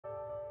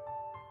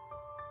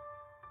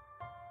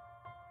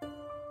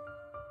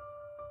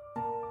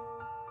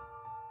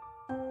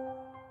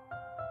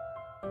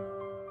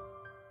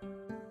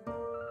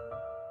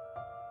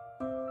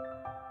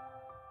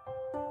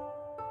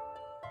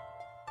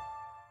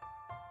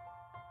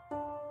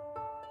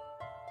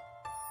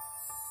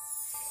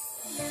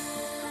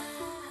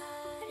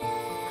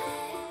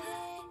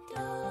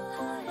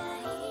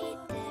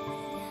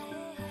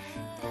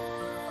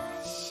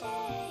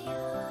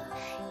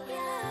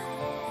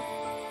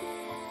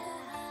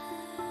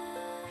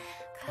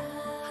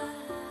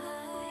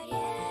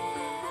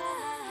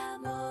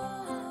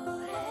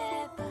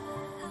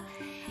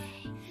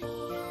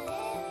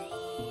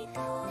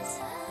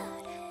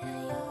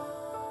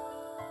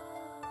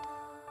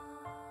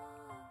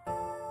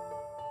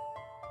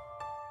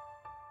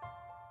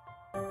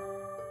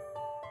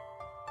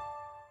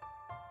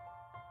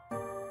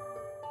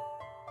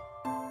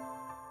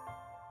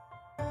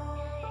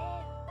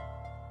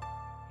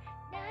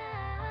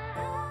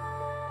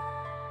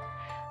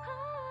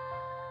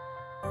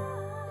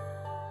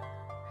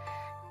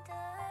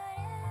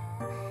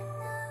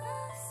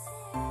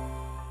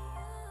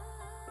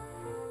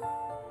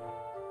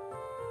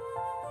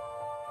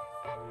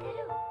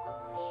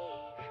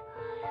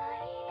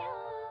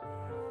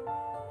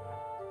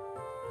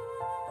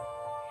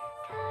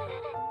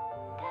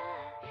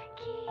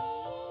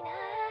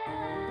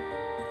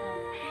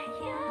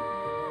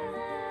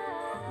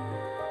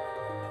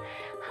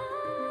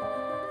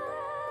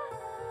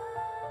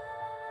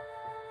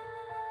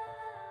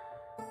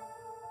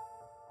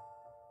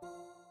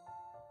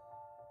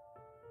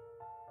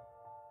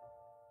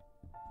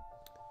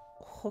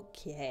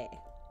Okay.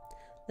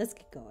 Let's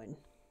get going.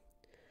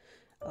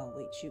 Oh,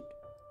 wait, shoot.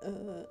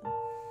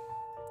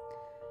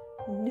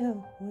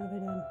 No, what have I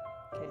done?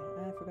 Okay,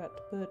 I forgot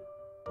to put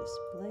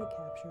display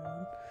capture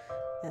on,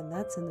 and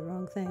that's in the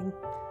wrong thing.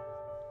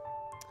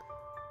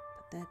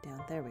 Put that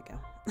down. There we go.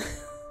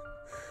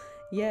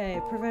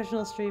 Yay,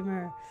 professional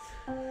streamer.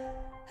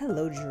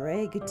 Hello,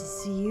 Dre. Good to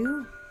see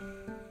you.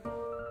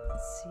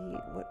 Let's see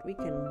what we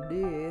can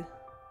do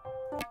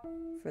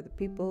for the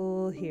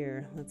people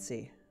here. Let's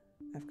see.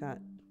 I've got...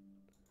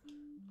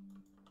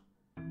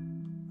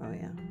 Oh,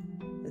 yeah.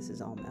 This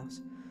is all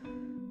mouse.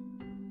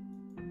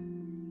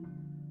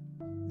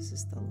 This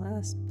is the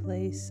last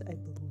place, I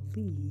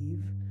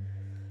believe.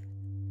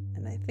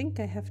 And I think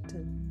I have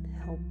to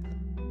help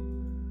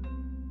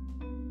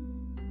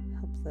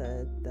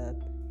the...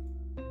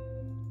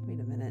 Wait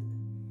a minute.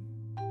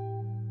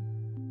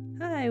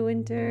 Hi,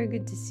 Winter.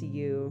 Good to see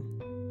you.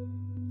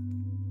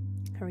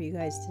 How are you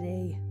guys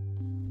today?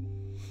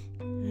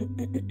 We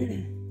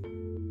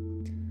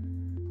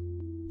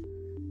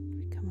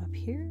come up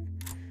here.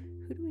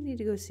 Who do we need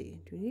to go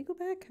see? Do we need to go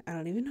back? I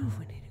don't even know if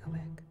we need to go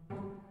back.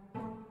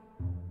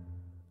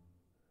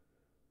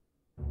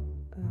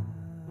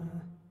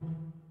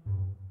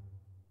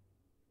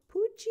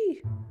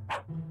 Poochie,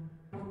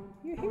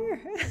 you're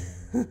here.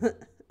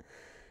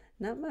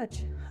 Not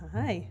much.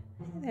 Hi.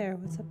 Hey there.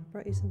 What's up? I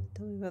brought you something.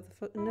 Tell me about the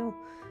foot. No,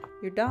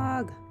 your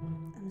dog.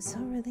 I'm so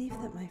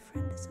relieved that my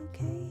friend is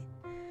okay.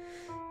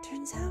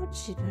 Turns out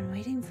she'd been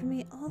waiting for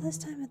me all this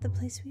time at the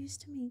place we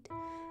used to meet.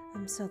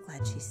 I'm so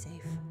glad she's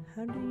safe.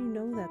 How do you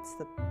know that's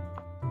the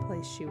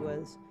place she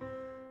was?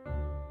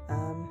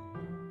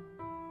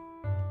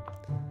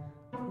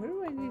 What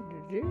do I need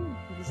to do?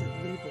 What is it,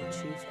 label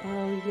chief?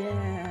 Oh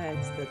yeah,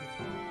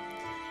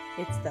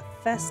 it's the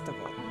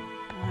festival.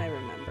 I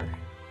remember.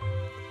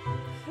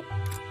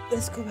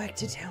 Let's go back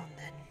to town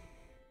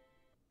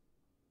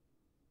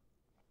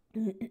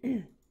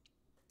then.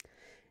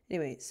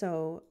 Anyway,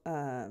 so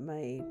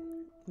my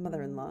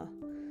mother-in-law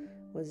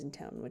was in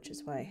town, which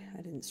is why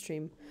I didn't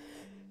stream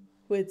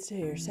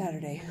Wednesday or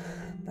Saturday,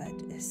 but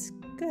it's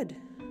good.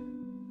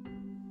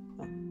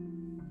 Oh.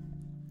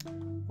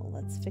 Well,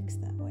 let's fix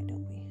that, why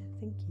don't we?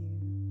 Thank you.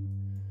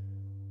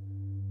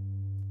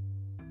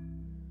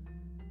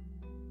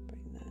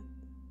 Bring that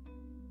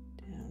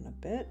down a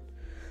bit.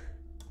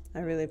 I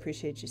really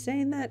appreciate you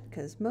saying that,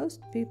 because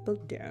most people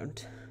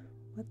don't.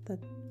 What the...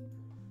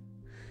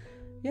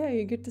 Yeah,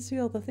 you get to see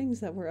all the things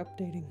that we're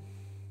updating.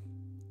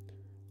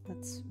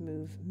 Let's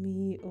move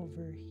me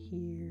over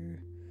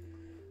here.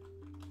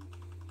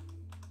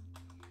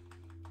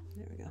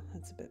 There we go.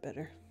 That's a bit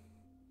better.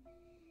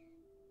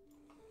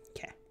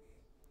 Okay.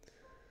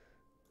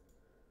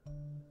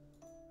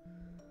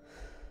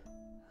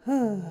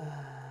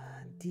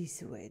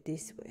 This way,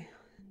 this way.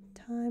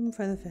 Time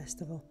for the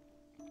festival.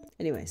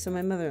 Anyway, so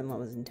my mother-in-law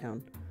was in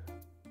town.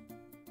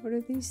 What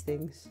are these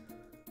things?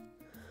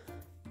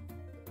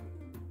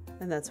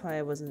 And that's why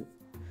I wasn't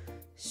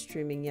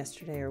streaming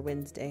yesterday or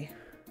Wednesday.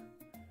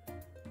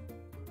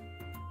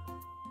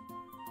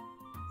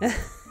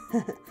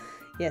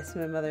 Yes,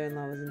 my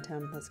mother-in-law was in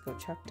town. Let's go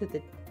talk to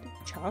the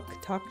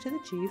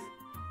chief.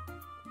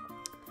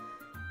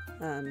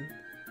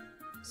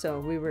 So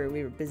we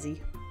were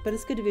busy, but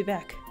it's good to be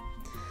back.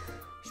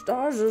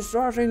 Stars are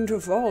starting to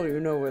fall, you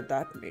know what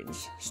that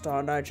means.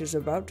 Star Night is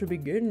about to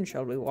begin.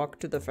 Shall we walk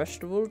to the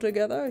festival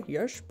together?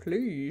 Yes,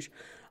 please.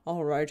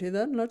 Alrighty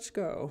then, let's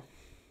go.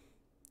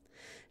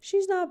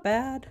 She's not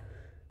bad.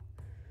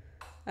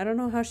 I don't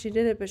know how she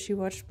did it, but she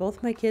watched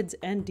both my kids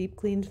and deep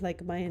cleaned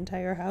like my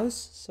entire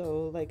house.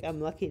 So like I'm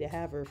lucky to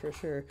have her for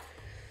sure.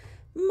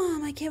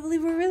 Mom, I can't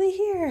believe we're really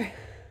here.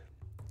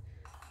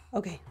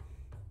 Okay.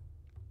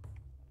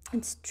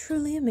 It's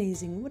truly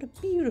amazing. What a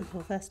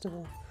beautiful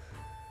festival.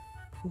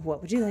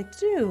 What would you like to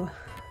do?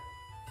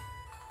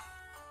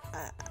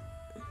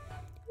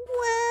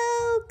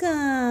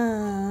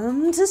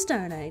 Welcome to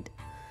Star Night.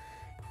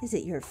 Is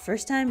it your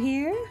first time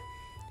here?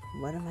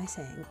 What am I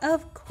saying?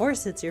 Of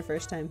course it's your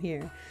first time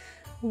here.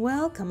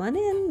 Well, come on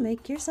in.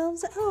 Make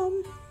yourselves at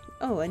home.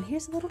 Oh, and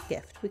here's a little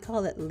gift. We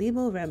call it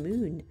Libo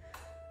Ramoon.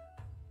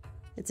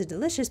 It's a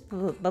delicious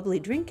bubbly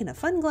drink in a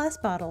fun glass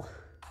bottle.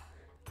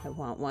 I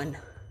want one.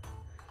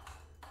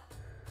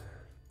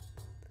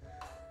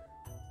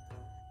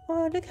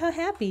 Oh, look how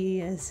happy he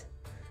is.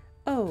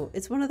 Oh,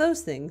 it's one of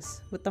those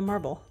things with the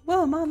marble.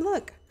 Whoa, Mom,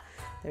 look.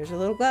 There's a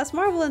little glass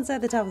marble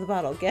inside the top of the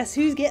bottle. Guess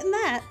who's getting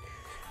that?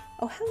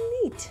 Oh, how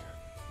neat.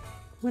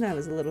 When I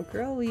was a little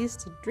girl, we used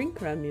to drink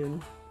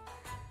Ramoon.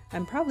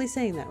 I'm probably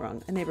saying that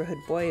wrong. A neighborhood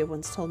boy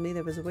once told me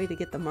there was a way to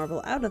get the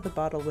marble out of the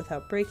bottle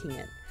without breaking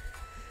it.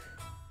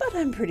 But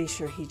I'm pretty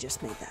sure he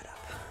just made that up.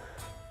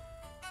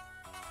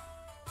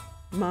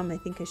 Mom, I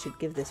think I should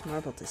give this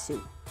marble to Sue.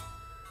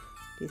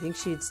 Do you think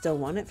she'd still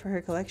want it for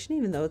her collection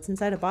even though it's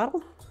inside a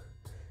bottle?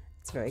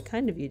 It's very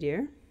kind of you,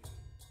 dear.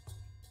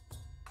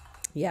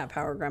 Yeah,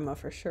 Power Grandma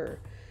for sure.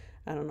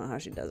 I don't know how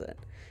she does it.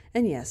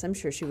 And yes, I'm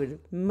sure she would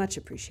much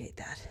appreciate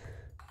that.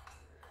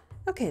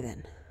 Okay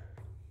then,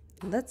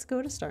 let's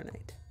go to Star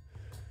Night.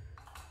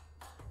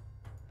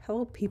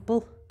 Hello,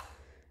 people.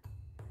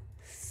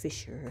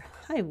 Fisher.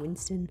 Hi,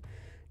 Winston.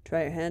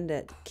 Try your hand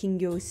at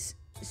Kingyo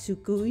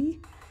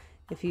Sukui.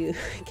 If you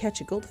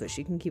catch a goldfish,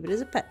 you can keep it as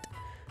a pet.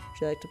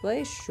 Would you like to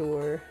play?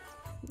 Sure.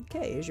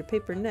 Okay, here's your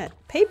paper net.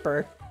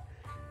 Paper?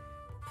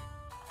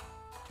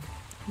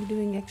 You're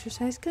doing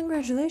exercise?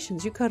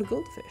 Congratulations, you caught a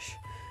goldfish.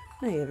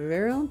 Now you have your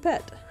very own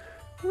pet.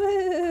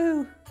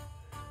 Woo!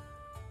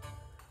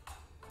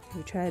 Have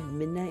you tried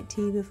midnight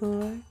tea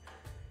before?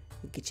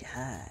 It'll get you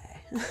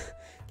high.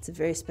 It's a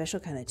very special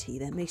kind of tea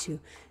that makes you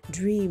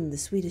dream the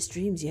sweetest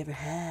dreams you ever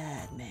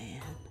had,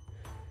 man.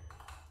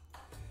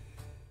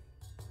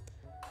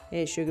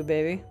 Hey, sugar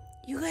baby.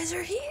 You guys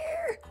are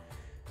here!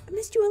 I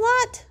missed you a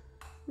lot!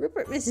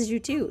 Rupert misses you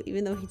too,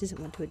 even though he doesn't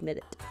want to admit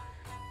it.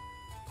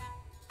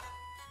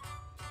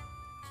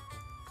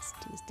 This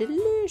tea is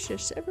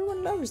delicious.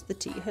 Everyone loves the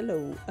tea.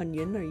 Hello,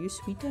 onion. Are you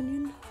sweet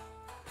onion?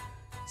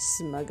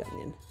 Smug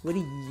onion. What do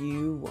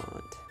you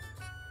want?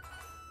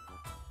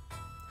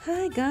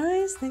 Hi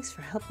guys, thanks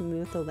for helping me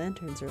with the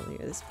lanterns earlier.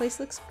 This place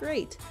looks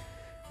great.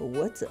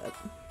 What's up?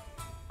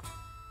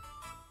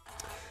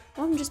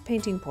 Well, I'm just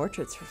painting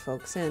portraits for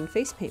folks and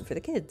face paint for the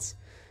kids.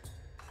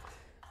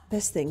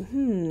 Best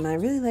thing, I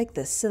really like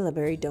the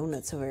syllabary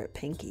donuts over at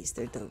Pinky's.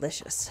 They're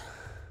delicious.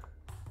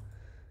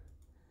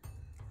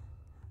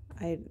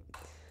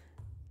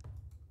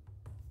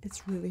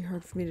 It's really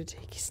hard for me to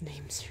take his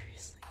name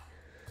seriously.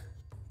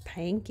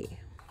 Pinky.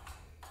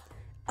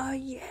 Oh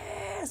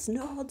yes,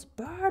 No Holds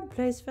Barred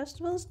plays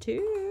festivals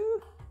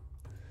too.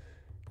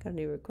 Got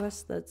any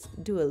requests? Let's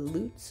do a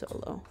lute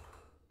solo.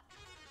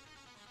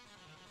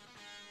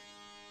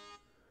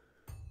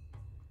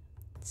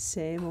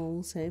 Same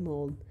old, same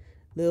old.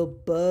 Little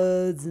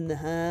buds in the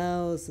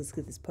house. Let's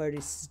get this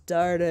party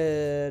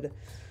started.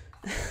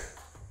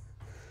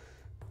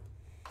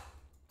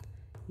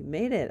 You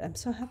made it. I'm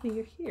so happy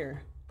you're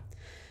here.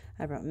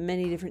 I brought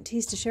many different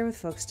teas to share with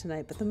folks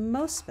tonight, but the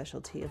most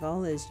special tea of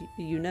all, as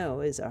you know,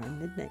 is our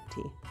midnight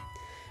tea.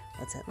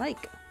 What's it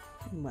like?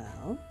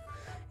 Well,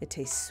 it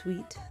tastes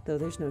sweet, though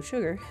there's no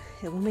sugar.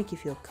 It will make you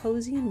feel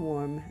cozy and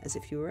warm, as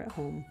if you were at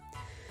home.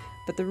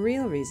 But the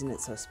real reason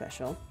it's so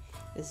special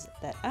is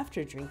that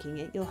after drinking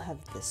it, you'll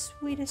have the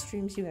sweetest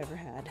dreams you ever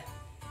had.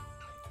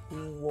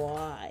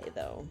 Why,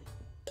 though?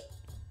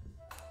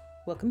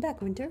 Welcome back,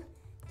 Winter.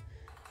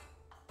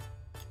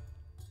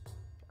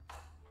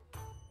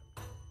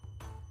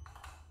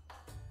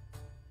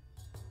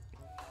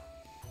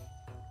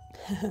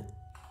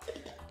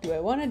 Do I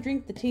want to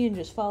drink the tea and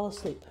just fall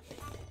asleep?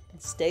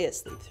 And stay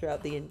asleep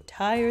throughout the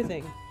entire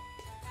thing?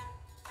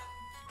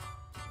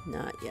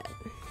 Not yet.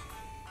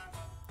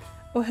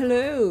 Oh,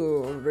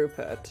 hello,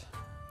 Rupert.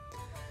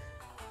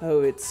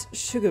 Oh, it's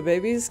Sugar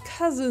Baby's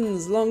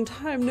cousins, long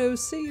time no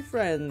see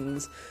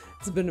friends.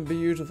 It's been a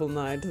beautiful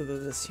night, though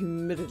this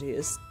humidity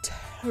is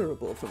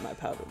terrible for my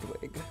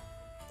powdered wig.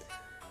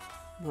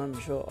 I'm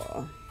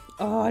sure.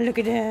 Oh, look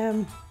at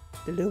them,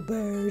 the little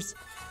bears.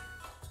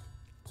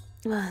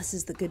 Ah, this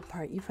is the good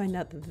part. You find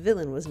out the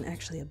villain wasn't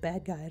actually a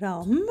bad guy at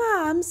all.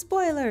 Mom,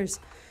 spoilers!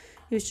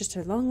 He was just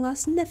her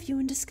long-lost nephew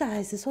in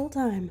disguise this whole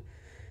time.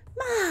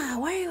 Ma,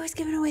 why are you always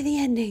giving away the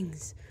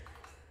endings?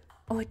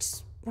 Oh, I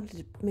just wanted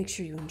to make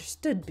sure you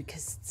understood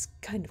because it's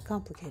kind of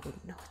complicated.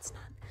 No, it's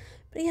not.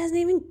 But he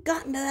hasn't even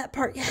gotten to that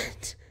part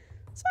yet.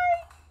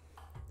 Sorry.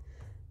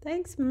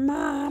 Thanks,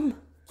 Mom.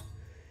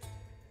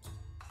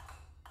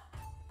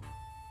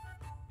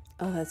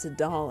 Oh, that's a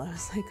doll. I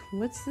was like,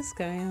 what's this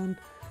guy on?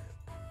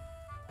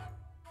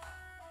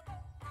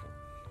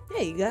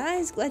 Hey, you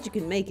guys. Glad you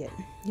can make it.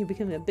 You're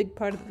becoming a big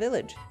part of the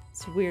village.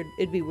 It's weird.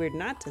 It'd be weird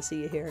not to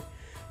see you here.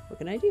 What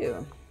can I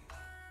do?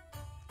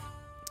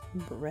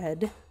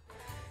 Bread.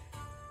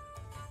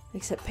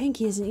 Except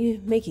Pinky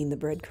isn't making the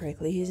bread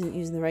correctly. He isn't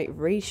using the right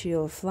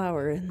ratio of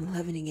flour and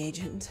leavening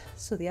agent,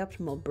 so the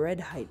optimal bread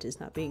height is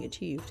not being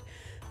achieved.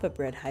 But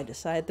bread height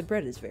aside, the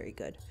bread is very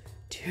good.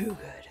 Too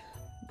good.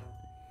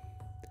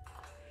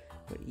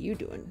 What are you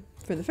doing?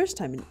 For the first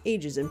time in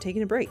ages, I'm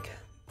taking a break.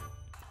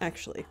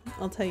 Actually,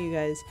 I'll tell you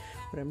guys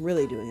what I'm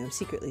really doing. I'm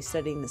secretly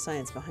studying the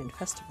science behind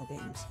festival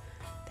games.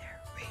 They're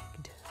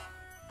rigged.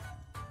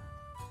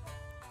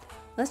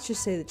 Let's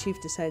just say the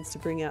chief decides to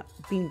bring out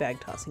a beanbag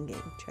tossing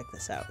game. Check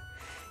this out.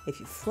 If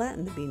you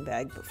flatten the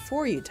beanbag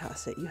before you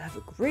toss it, you have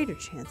a greater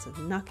chance of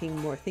knocking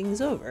more things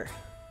over.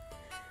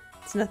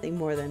 It's nothing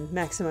more than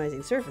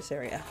maximizing surface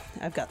area.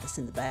 I've got this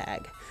in the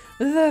bag.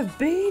 The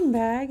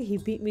beanbag! He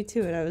beat me to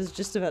it. I was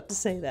just about to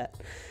say that.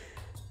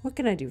 What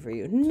can I do for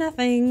you?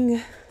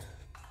 Nothing.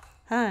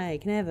 Hi,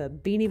 can I have a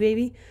beanie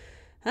baby?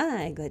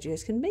 Hi, glad you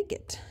guys can make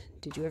it.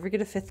 Did you ever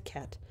get a fifth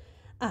cat?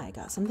 I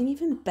got something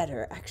even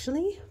better,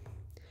 actually.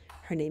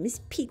 Her name is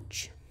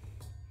Peach.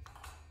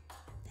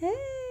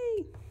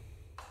 Hey!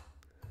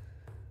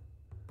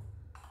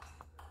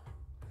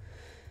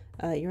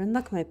 You're in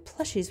luck. My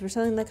plushies were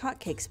selling like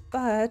hotcakes,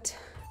 but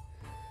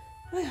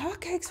my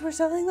hotcakes were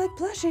selling like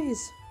plushies.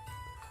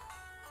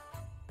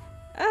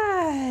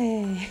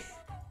 Aye!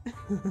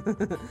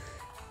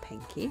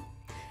 Pinky.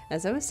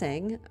 As I was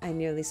saying, I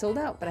nearly sold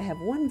out, but I have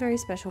one very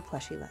special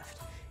plushie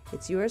left.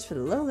 It's yours for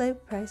the low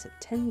price of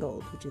 10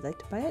 gold. Would you like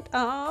to buy it?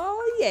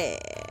 Oh,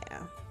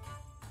 yeah.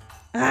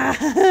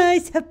 Ah,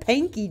 it's a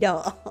Panky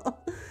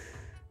doll.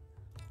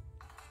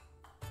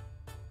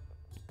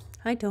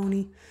 Hi,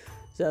 Tony.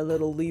 Does that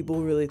little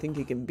Leeble really think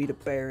he can beat a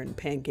bear in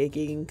pancake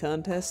eating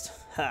contest?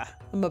 Ha,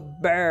 I'm a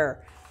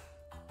bear.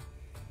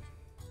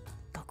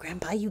 Go,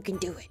 Grandpa, you can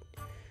do it.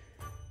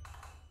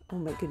 Oh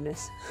my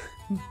goodness.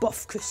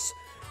 Buffkus.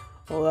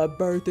 Oh, that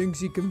bear thinks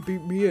he can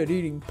beat me at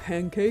eating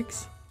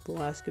pancakes?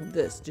 We'll ask him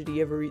this. Did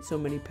he ever eat so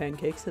many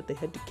pancakes that they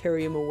had to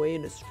carry him away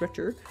in a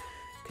stretcher?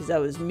 Because that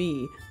was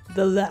me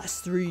the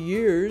last 3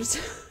 years.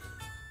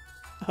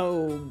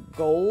 Oh,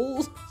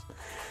 goals.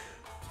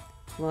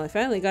 Well, I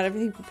finally got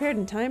everything prepared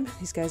in time.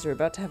 These guys are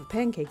about to have a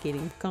pancake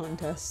eating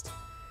contest.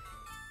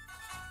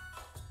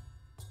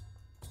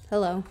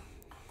 Hello.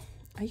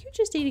 Are you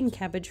just eating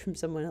cabbage from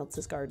someone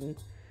else's garden?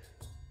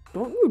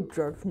 Don't you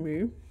judge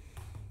me.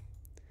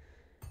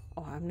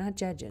 Oh, I'm not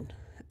judging.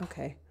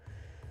 Okay.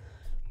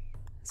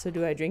 So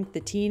do I drink the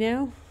tea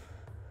now?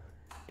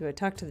 Do I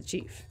talk to the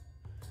chief?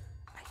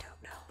 I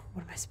don't know.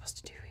 What am I supposed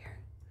to do here?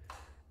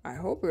 I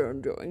hope you're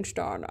enjoying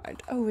Star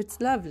Night. Oh, it's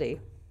lovely.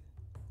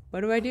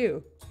 What do I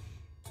do?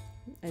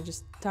 I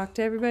just talk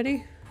to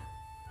everybody?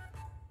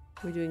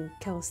 Are we doing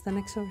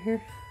calisthenics over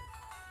here?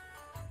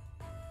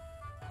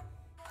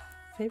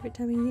 Favorite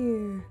time of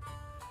year.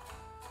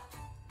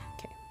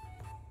 Okay.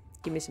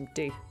 Give me some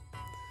tea.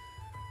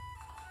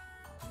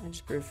 I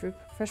just brewed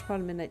fresh pot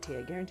of midnight tea.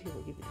 I guarantee it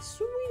will give you the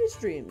sweetest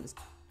dreams.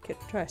 Okay,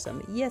 try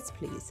some. Yes,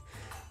 please.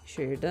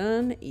 Sure you're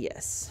done?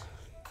 Yes.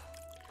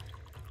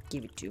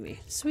 Give it to me.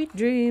 Sweet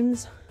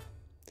dreams.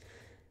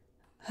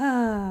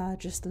 Ah,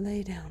 just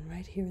lay down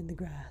right here in the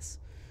grass.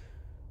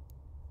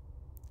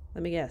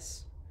 Let me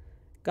guess.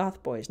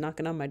 Goth boy's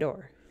knocking on my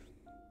door.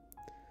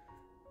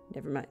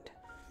 Never mind.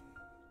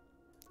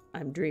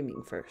 I'm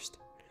dreaming first.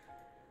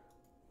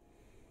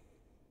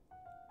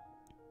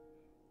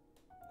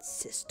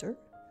 Sister?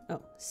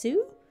 Oh,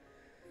 Sue?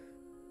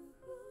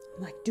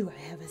 I'm like, do I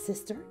have a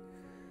sister?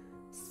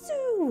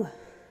 Sue!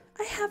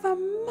 I have a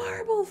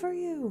marble for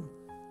you!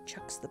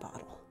 Chucks the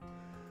bottle.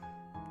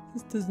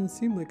 This doesn't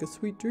seem like a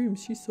sweet dream.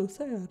 She's so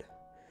sad.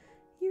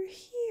 You're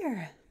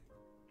here.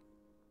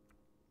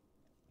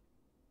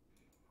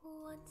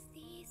 Once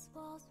these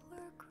walls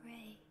were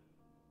gray.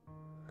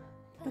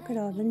 Look at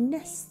all the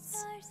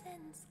nests.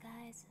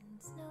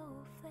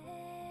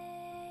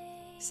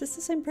 Is this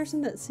the same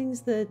person that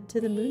sings the To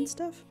the Moon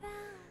stuff?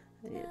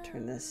 I need to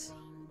turn this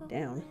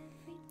down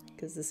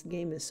because this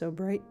game is so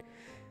bright.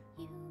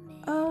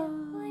 Oh,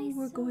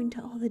 we're going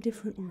to all the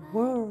different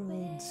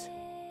worlds.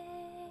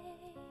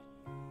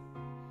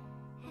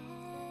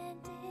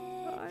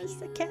 Oh, it's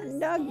the cat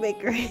and dog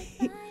bakery.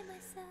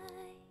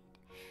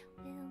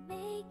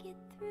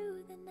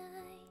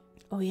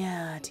 Oh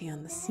yeah, tea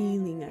on the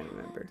ceiling, I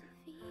remember.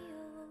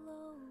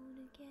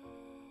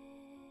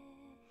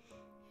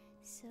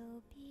 So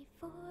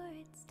before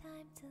it's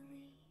time to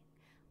leave,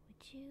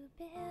 would you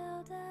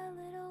build a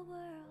little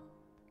world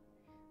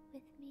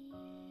with me?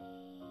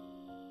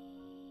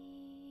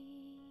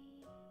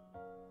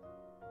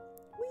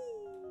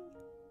 Whee!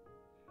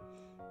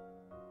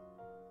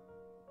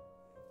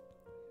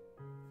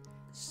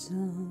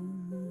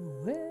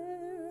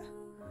 Somewhere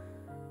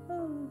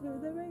over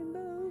the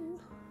rainbow,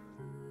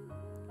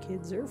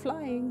 kids are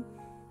flying.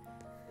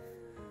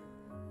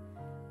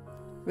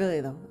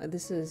 Really though, I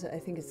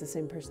think it's the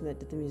same person that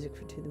did the music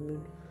for To the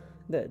Moon.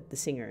 The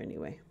singer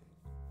anyway.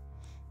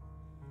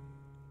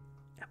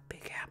 A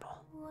big apple.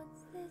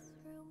 Once this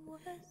room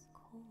was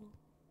cold,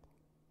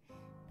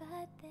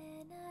 but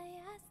then I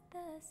asked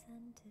the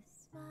sun to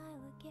smile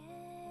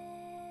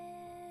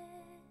again.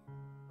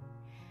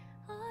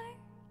 Our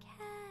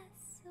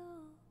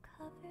castle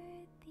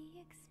covered the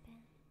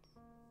expanse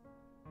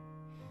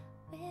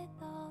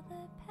with all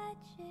the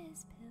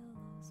patches,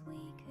 pillows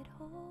we could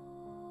hold.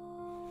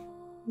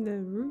 The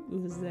root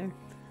was there.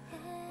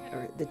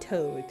 Or the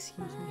toe,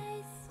 excuse me.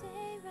 I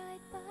stay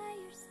right by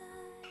your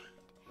side.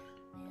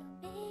 We'll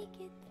make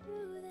it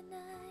through the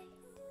night,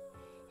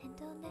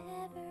 and I'll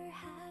never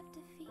have to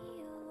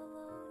feel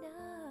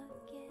alone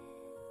again.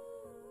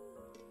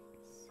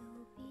 So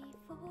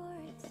before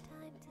it's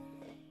time to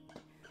leave,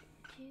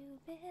 would you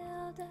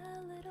build a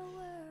little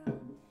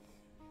world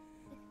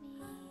with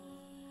me?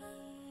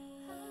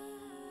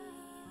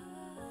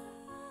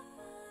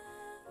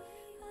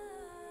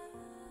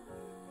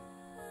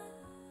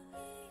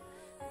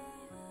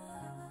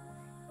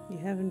 You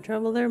having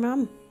trouble there,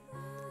 Mom?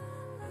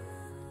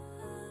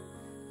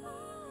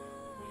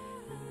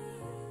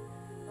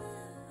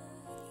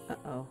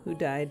 Uh-oh, who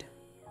died?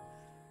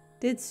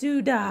 Did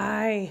Sue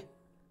die?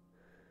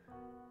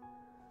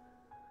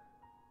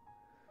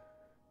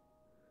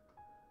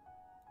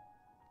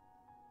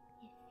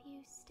 If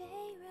you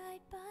stay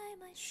right by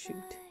my Shoot.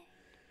 side,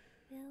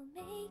 we'll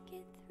make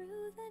it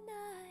through the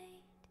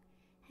night,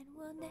 and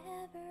we'll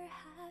never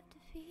have to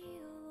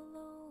feel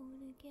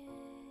alone again.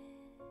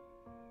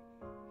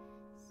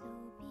 So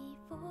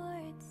before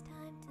it's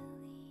time to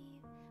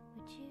leave,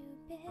 would you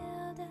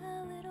build a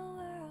little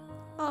world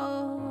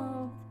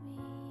Oh, with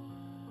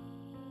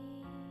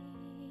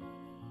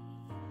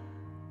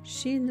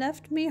She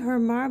left me her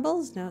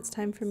marbles. Now it's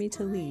time for me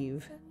to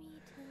leave.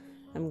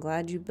 I'm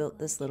glad you built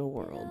this little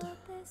world.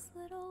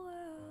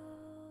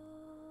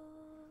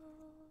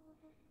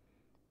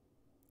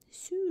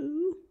 So,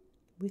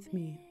 with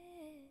me.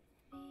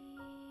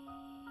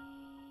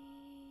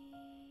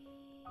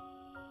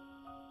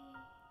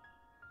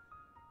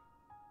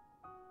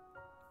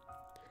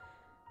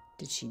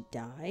 Did she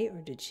die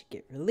or did she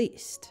get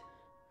released?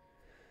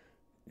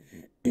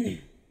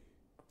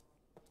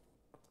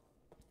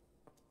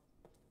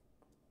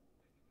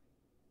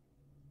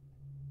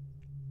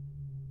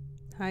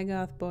 Hi,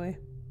 goth boy.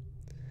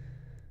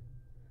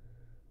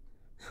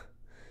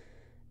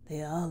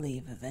 They all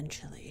leave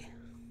eventually.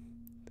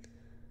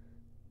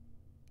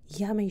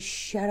 Yummy,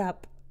 shut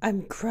up.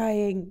 I'm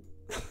crying.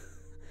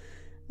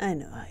 I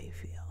know how you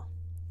feel.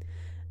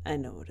 I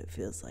know what it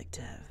feels like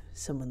to have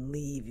someone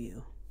leave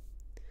you.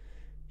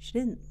 She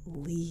didn't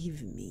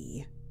leave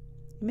me.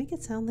 You make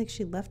it sound like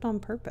she left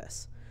on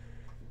purpose.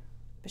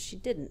 But she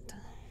didn't.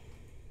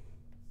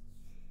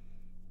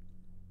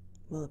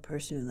 Well, the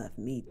person who left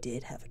me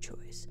did have a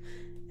choice,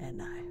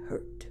 and I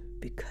hurt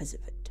because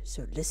of it.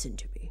 So listen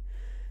to me.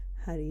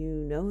 How do you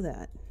know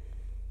that?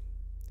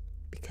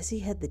 Because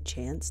he had the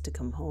chance to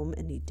come home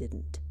and he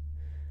didn't.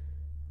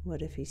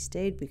 What if he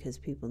stayed because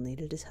people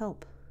needed his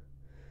help?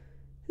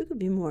 Who could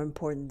be more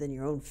important than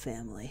your own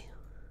family?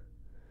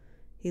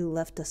 He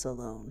left us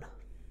alone.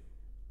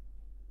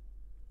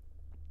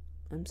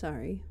 I'm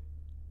sorry.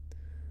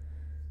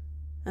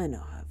 I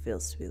know how it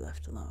feels to be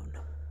left alone.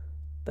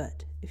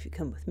 But if you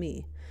come with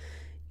me,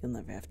 you'll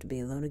never have to be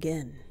alone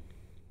again.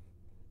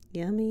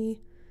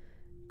 Yummy.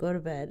 Go to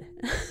bed.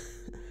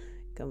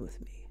 Come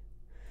with me.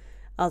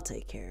 I'll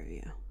take care of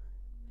you.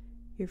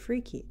 You're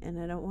freaky, and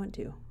I don't want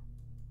to.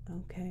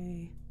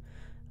 Okay.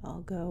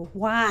 I'll go.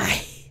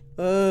 Why?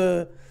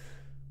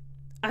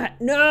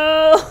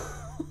 No!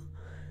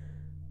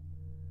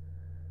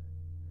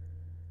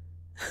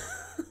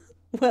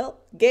 Well,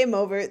 game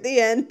over at the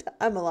end.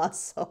 I'm a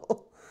lost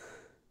soul.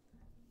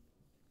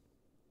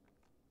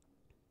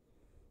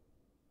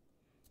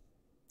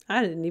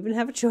 I didn't even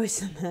have a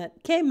choice in that.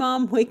 Okay,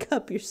 Mom, wake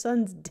up. Your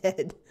son's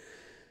dead.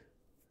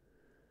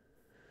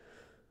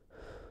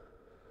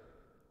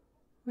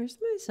 Where's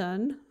my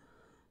son?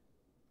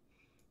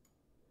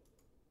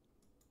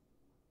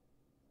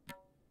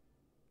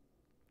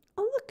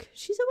 Oh, look,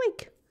 she's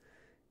awake.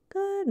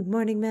 Good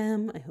morning,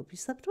 ma'am. I hope you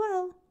slept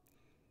well.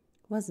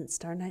 Wasn't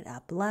Star Night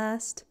a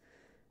blast?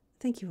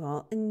 Thank you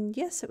all. And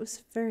yes, it was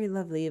a very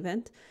lovely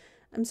event.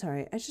 I'm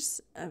sorry,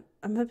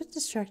 I'm a bit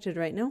distracted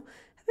right now.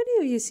 Have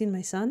any of you seen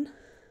my son?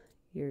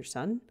 Your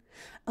son?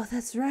 Oh,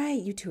 that's right.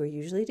 You two are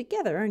usually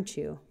together, aren't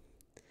you?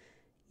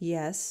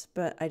 Yes,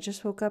 but I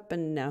just woke up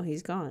and now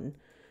he's gone.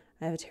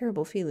 I have a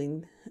terrible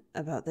feeling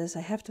about this.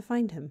 I have to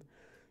find him.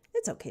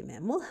 It's okay,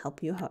 ma'am. We'll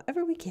help you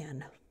however we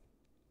can.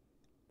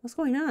 What's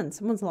going on?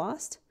 Someone's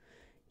lost?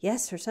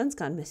 Yes, her son's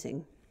gone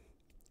missing.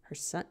 Her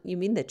son? You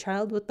mean the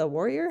child with the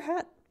warrior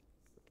hat?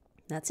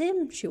 That's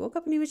him. She woke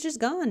up and he was just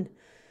gone.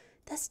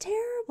 That's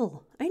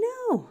terrible. I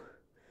know.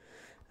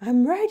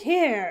 I'm right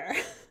here.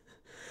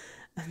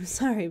 I'm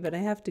sorry, but I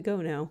have to go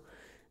now.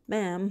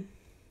 Ma'am,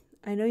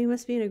 I know you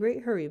must be in a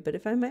great hurry, but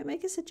if I might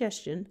make a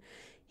suggestion,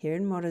 here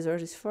in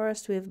Morazor's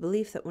forest we have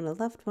belief that when a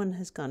loved one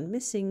has gone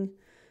missing,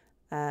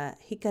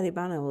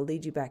 Hikaribana will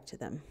lead you back to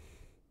them.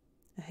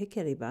 A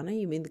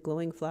Hikaribana? You mean the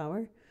glowing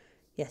flower?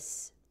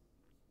 Yes.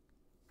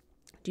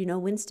 Do you know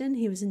Winston?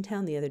 He was in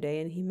town the other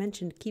day, and he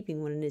mentioned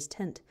keeping one in his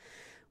tent.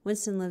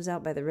 Winston lives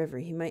out by the river.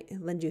 He might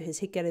lend you his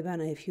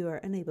Hikaribana if you are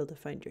unable to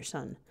find your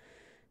son.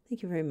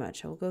 Thank you very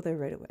much. I will go there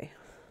right away.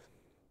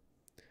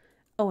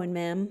 Oh, and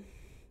ma'am.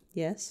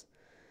 Yes?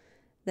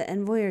 The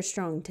envoy are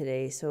strong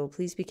today, so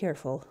please be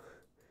careful.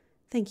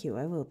 Thank you,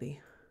 I will be.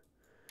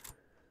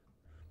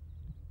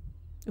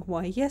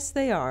 Why, yes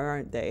they are,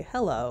 aren't they?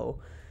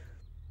 Hello.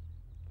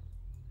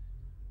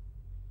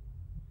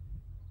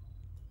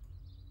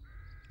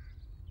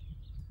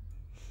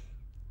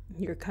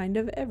 You're kind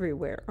of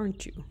everywhere,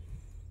 aren't you?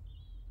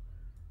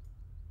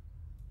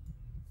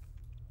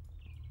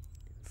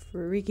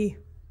 Freaky.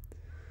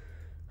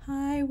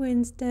 Hi,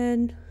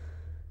 Winston.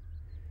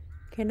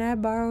 Can I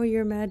borrow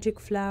your magic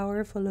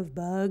flower full of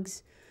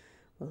bugs?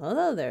 Well,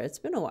 hello there. It's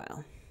been a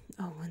while.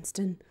 Oh,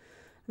 Winston.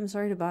 I'm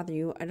sorry to bother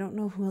you. I don't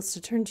know who else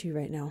to turn to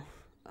right now.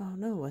 Oh,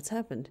 no. What's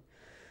happened?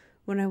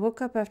 When I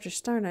woke up after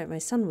Star Night, my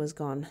son was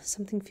gone.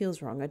 Something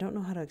feels wrong. I don't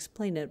know how to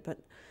explain it, but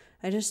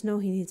I just know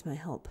he needs my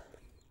help.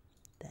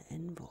 The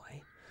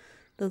envoy.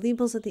 The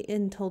Leebles at the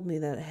inn told me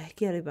that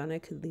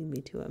Hikaribana could lead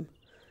me to him.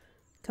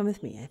 Come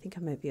with me. I think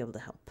I might be able to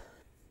help.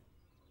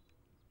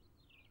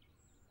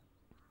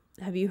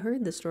 Have you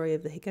heard the story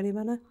of the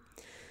Hikaribana?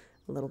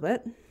 A little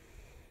bit.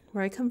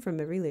 Where I come from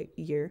every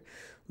year,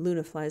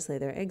 Luna flies lay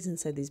their eggs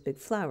inside these big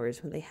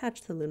flowers. When they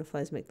hatch, the Luna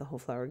flies make the whole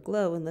flower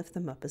glow and lift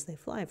them up as they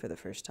fly for the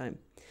first time.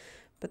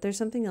 But there's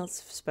something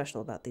else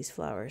special about these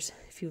flowers.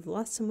 If you've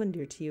lost someone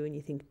dear to you and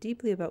you think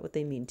deeply about what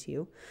they mean to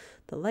you,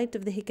 the light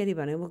of the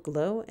Hikaribana will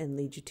glow and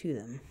lead you to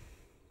them.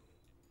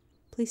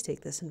 Please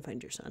take this and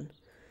find your son.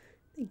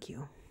 Thank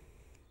you.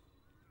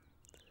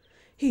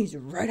 He's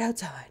right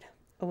outside.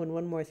 Oh, and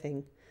one more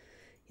thing.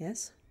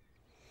 Yes?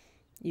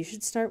 You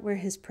should start where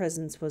his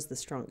presence was the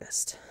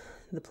strongest.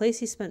 The place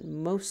he spent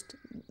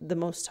the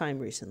most time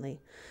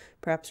recently.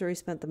 Perhaps where he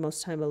spent the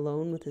most time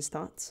alone with his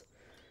thoughts.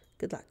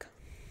 Good luck.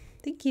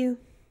 Thank you.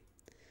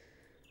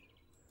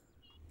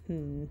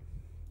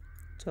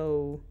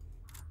 So,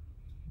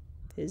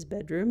 his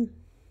bedroom?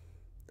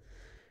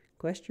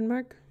 Question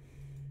mark?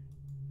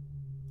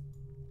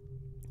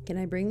 Can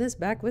I bring this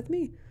back with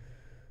me?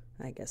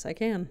 I guess I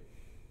can.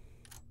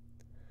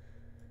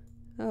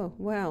 Oh,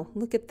 wow,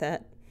 look at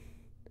that.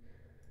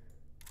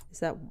 Is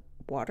that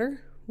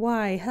water?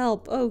 Why?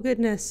 Help! Oh,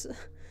 goodness.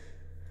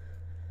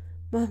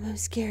 Mom, I'm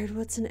scared.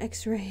 What's an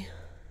X-ray?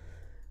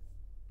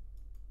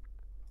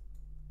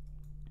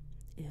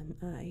 Am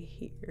I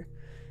here?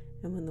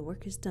 And when the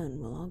work is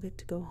done, we'll all get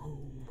to go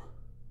home.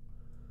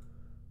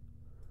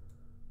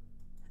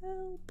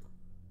 Help.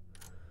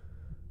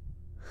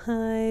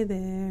 Hi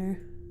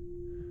there.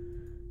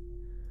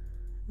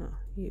 Oh,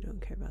 you don't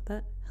care about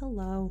that.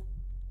 Hello.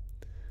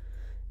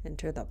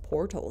 Enter the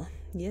portal.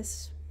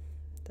 Yes,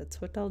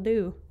 that's what I'll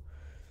do.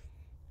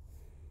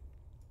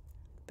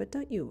 But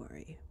don't you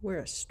worry. We're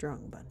a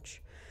strong bunch.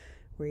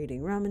 We're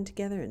eating ramen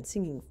together and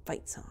singing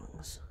fight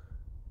songs.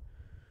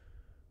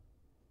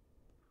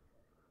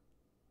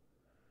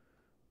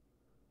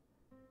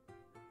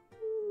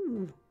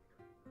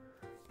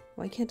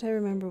 Why can't I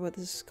remember what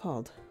this is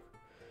called?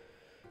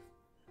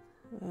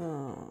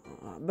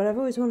 But I've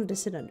always wanted to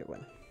sit under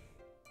one.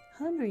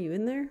 Hun, are you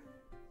in there?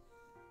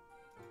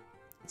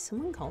 Is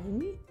someone calling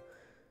me?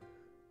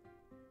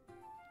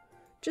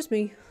 Just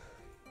me.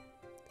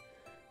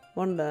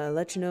 Wanted to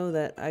let you know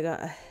that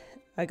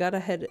I got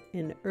ahead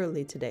in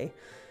early today.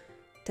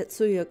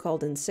 Tetsuya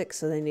called in sick,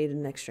 so they needed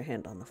an extra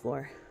hand on the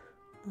floor.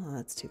 Oh,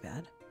 that's too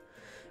bad.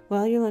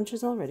 Well, your lunch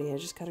is all ready. I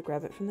just gotta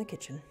grab it from the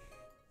kitchen.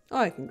 Oh,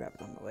 I can grab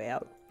it on the way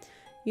out.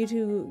 You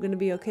two gonna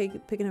be okay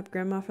picking up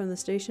Grandma from the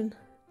station?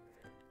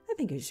 I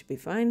think you should be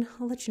fine.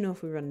 I'll let you know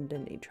if we run into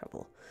any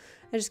trouble.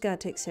 I just gotta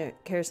take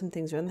care of some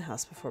things around the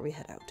house before we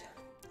head out.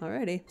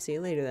 Alrighty, see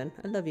you later then.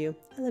 I love you.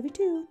 I love you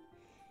too.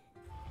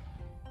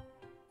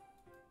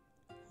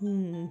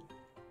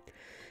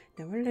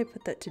 Now where did I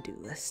put that to-do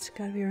list?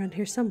 Gotta be around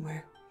here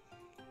somewhere.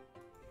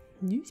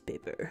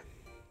 Newspaper.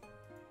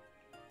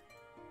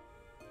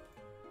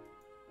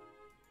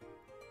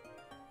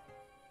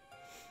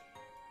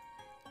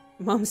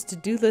 Mom's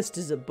to-do list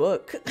is a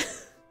book.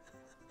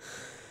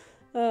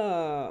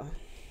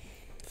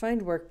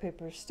 Find work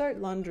papers, start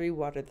laundry,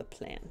 water the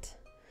plant.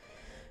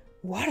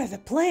 Water the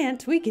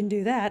plant? We can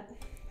do that.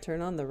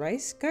 Turn on the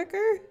rice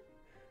cooker?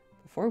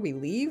 Before we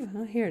leave?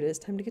 Oh, here it is.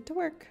 Time to get to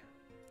work.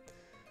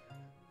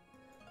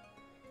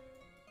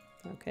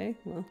 Okay,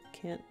 well,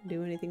 can't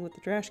do anything with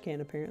the trash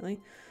can apparently.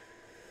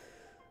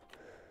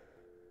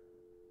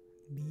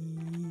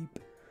 Beep.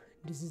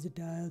 This is a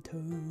dial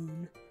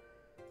tone.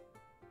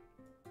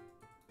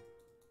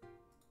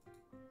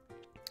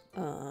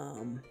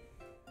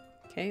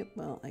 Okay,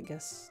 well, I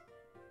guess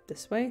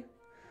this way.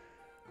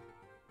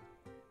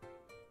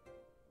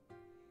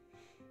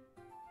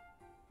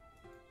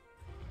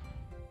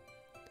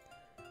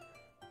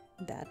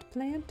 That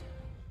plant?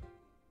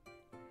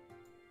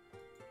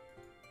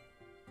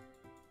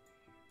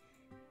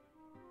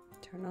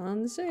 Turn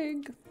on the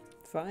sig.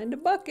 Find a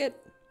bucket.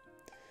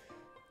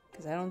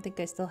 Because I don't think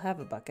I still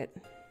have a bucket.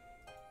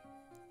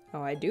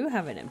 Oh, I do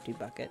have an empty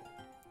bucket.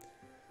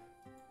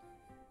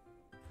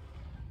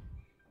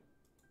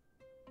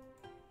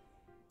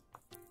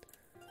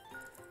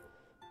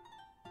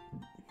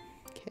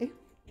 Okay.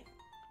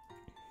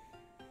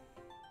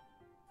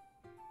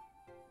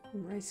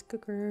 Rice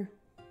cooker.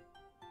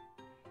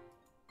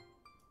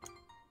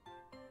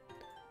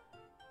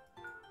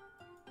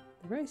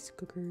 The rice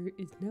cooker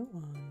is now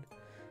on.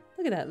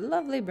 Look at that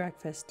lovely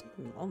breakfast.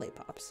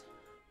 Lollipops.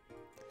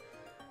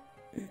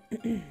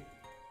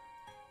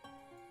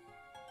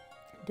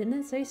 Didn't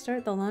it say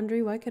start the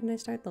laundry? Why couldn't I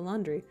start the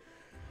laundry?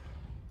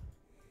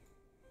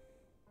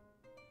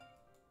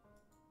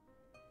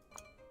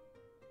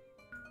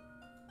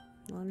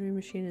 Laundry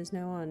machine is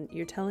now on.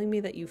 You're telling me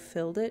that you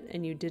filled it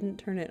and you didn't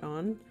turn it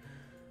on?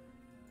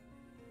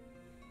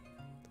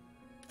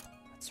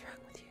 What's wrong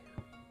with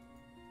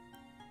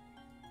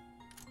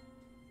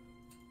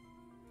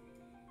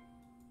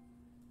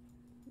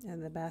you?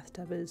 And the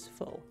bathtub is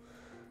full.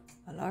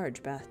 A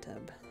large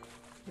bathtub.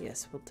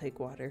 Yes, we'll take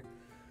water.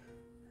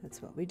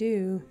 That's what we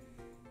do.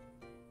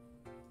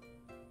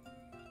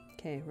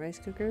 Okay, rice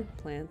cooker,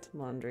 plant,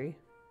 laundry.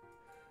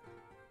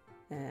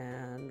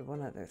 And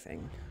one other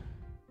thing.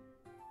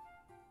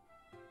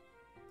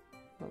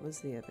 What was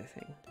the other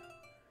thing?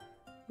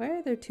 Why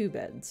are there two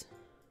beds?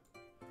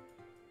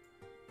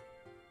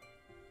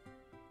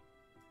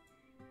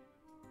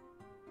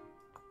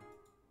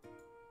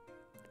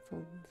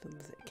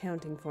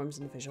 Accounting forms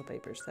and official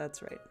papers,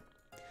 that's right.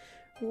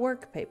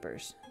 Work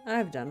papers.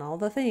 I've done all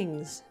the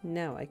things.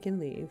 Now I can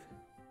leave.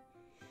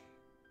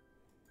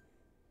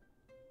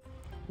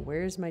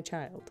 Where's my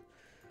child?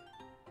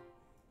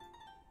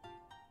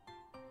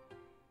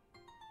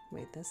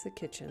 Wait, that's the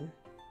kitchen.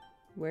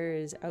 Where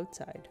is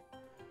outside?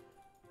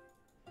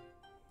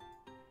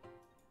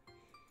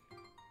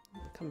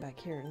 Come back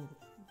here and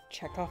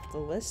check off the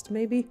list,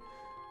 maybe?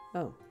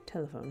 Oh,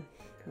 telephone.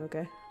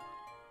 Okay.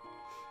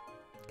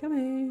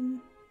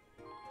 Coming.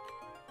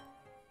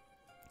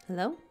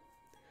 Hello?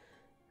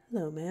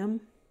 Hello,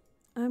 ma'am.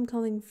 I'm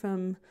calling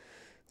from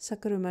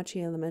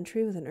Sakurumachi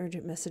Elementary with an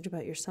urgent message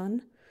about your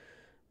son.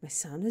 My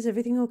son, is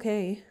everything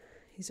okay?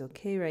 He's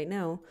okay right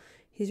now.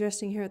 He's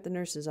resting here at the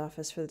nurse's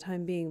office for the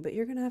time being, but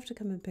you're going to have to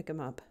come and pick him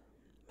up.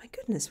 My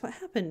goodness, what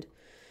happened?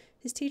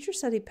 His teacher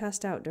said he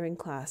passed out during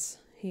class.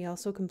 He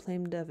also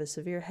complained of a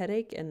severe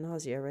headache and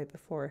nausea right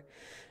before.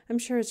 I'm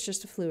sure it's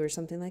just a flu or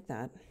something like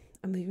that.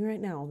 I'm leaving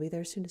right now. I'll be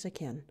there as soon as I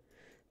can.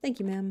 Thank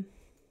you, ma'am.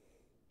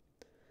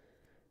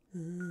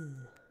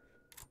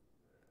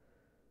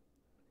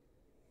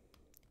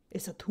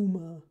 It's a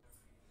tumor.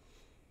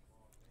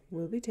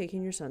 We'll be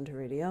taking your son to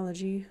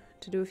radiology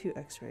to do a few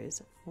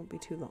x-rays. It won't be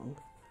too long.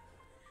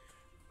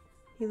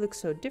 He looks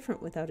so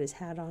different without his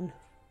hat on.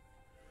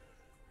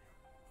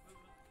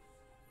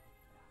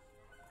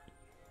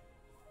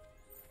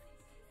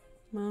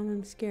 Mom,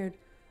 I'm scared.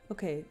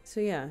 Okay, so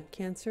yeah,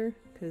 cancer,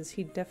 because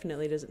he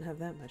definitely doesn't have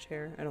that much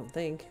hair, I don't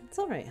think. It's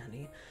alright,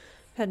 honey.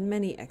 I've had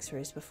many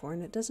x-rays before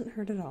and it doesn't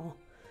hurt at all.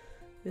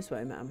 This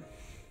way, ma'am.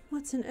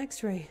 What's an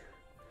x-ray?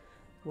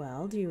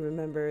 Well, do you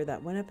remember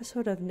that one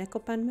episode of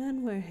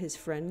Nekopan-man where his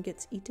friend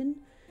gets eaten?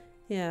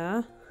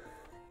 Yeah.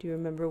 Do you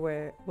remember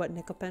what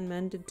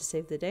Nekopan-man did to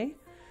save the day?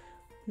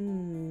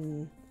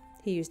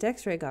 He used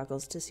x-ray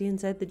goggles to see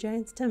inside the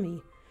giant's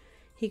tummy.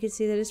 He could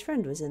see that his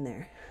friend was in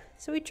there.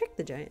 So he tricked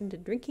the giant into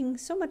drinking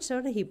so much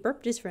soda he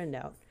burped his friend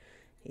out.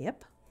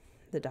 Yep.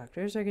 The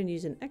doctors are going to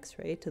use an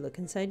x-ray to look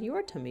inside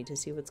your tummy to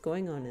see what's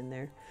going on in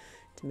there,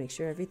 to make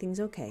sure everything's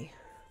okay.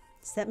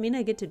 Does that mean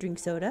I get to drink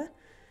soda?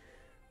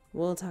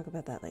 We'll talk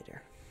about that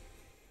later.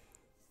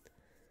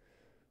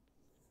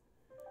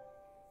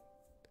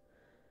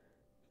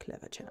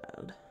 Clever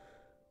child.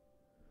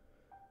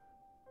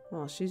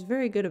 Well, she's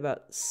very good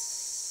about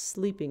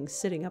sleeping,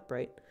 sitting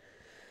upright.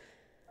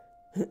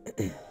 It's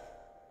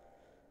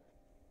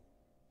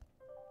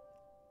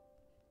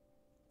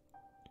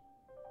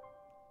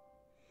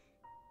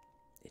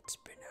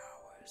been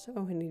hours.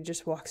 Oh, and he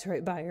just walks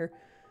right by her.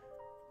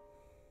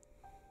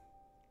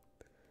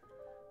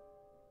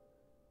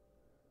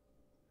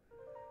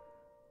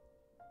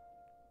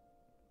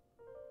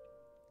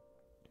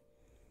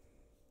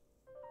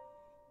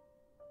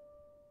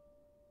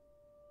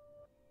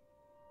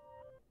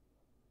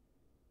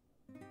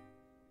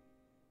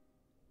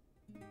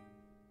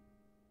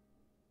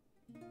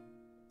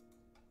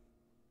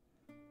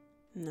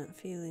 Not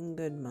feeling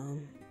good,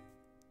 Mom.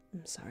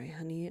 I'm sorry,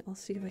 honey. I'll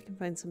see if I can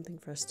find something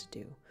for us to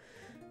do.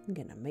 I'm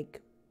gonna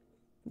make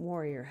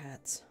warrior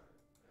hats.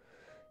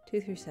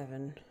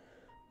 237.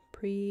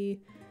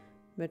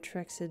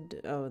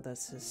 Pre-Metrexid. Oh,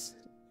 that's his.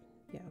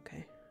 Yeah,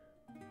 okay.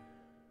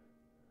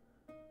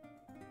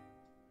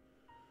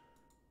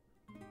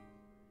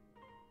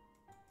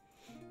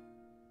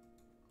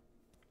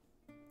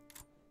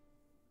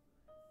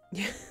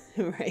 Yeah,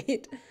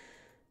 right?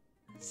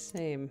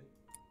 Same.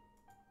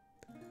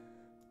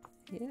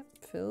 Yep,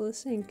 fill the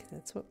sink.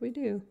 That's what we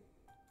do.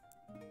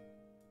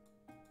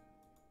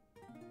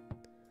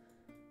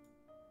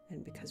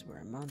 And because we're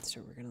a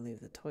monster, we're going to leave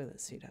the toilet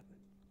seat up.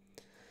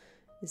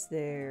 Is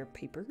there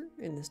paper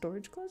in the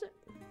storage closet?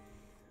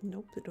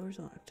 Nope, the door's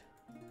locked.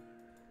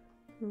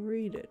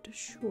 Read it.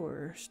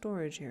 Sure,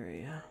 storage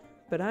area.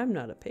 But I'm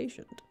not a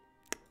patient.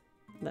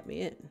 Let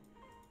me in.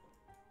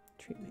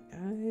 Treatment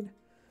guide.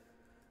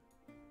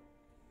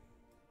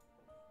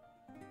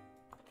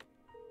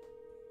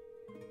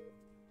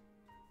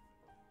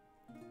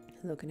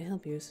 Hello, can I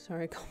help you?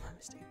 Sorry, I called my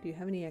mistake. Do you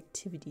have any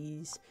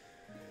activities?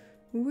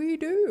 We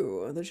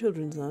do. The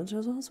children's lounge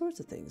has all sorts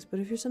of things, but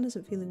if your son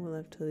isn't feeling well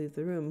enough to leave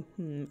the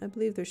room, I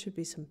believe there should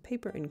be some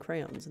paper and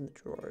crayons in the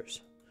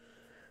drawers.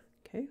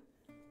 Okay.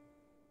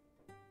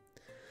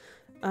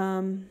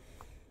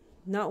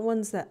 Not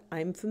ones that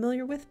I'm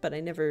familiar with, but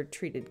I never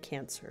treated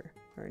cancer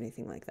or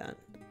anything like that.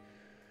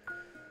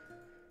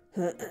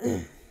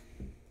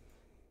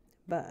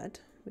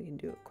 But we can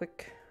do a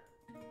quick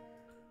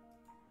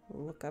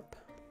look up.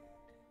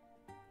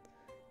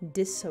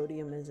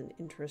 Dysodium is an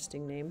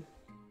interesting name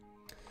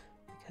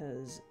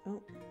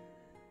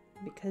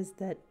because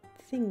that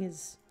thing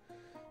is,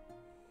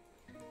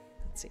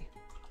 let's see.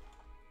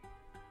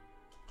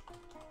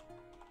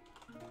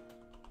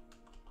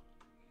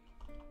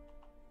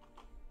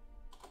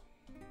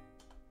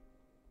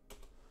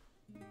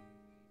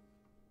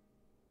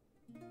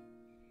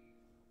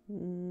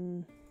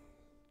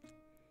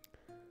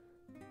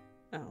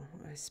 Oh,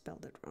 I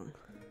spelled it wrong.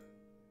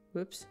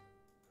 Whoops.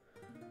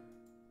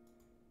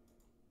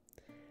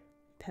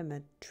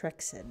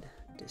 Pemetrexid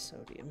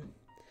dysodium.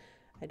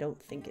 I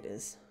don't think it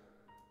is.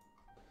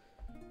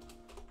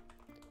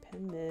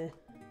 Pemetrexid.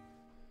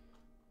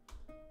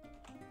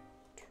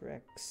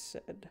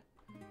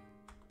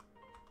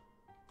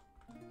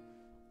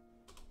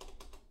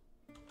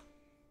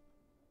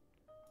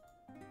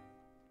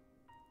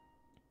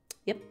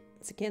 Yep,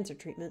 it's a cancer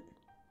treatment.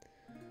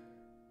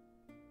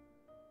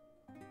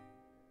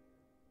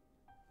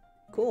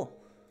 Cool.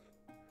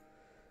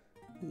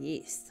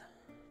 Yes.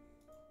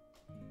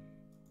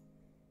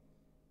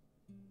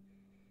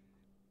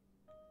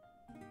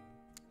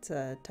 It's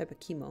a type of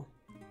chemo.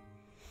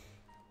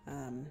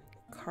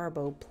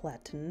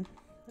 Carboplatin,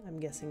 I'm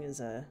guessing, is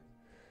a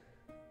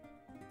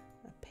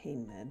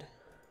pain med.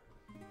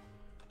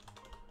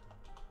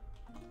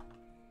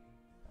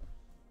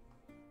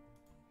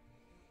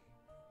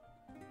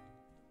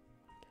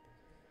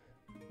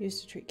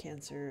 Used to treat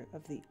cancer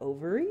of the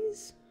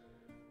ovaries.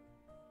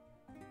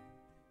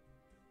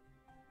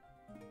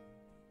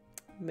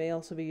 May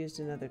also be used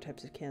in other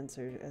types of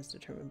cancer as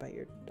determined by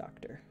your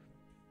doctor.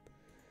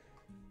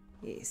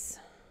 Yes.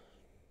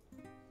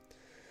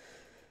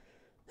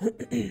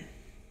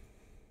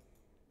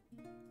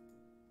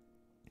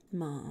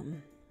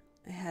 Mom,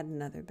 I had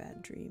another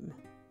bad dream.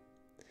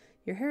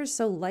 Your hair is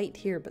so light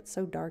here, but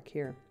so dark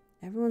here.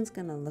 Everyone's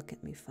gonna look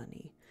at me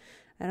funny.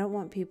 I don't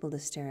want people to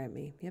stare at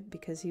me. Yep,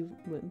 because he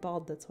went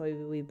bald, that's why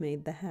we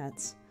made the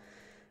hats.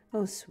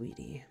 Oh,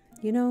 sweetie.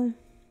 You know,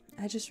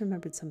 I just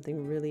remembered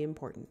something really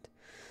important.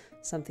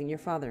 Something your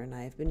father and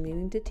I have been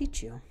meaning to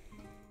teach you.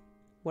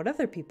 What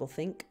other people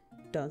think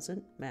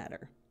doesn't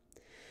matter.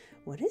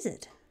 What is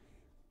it?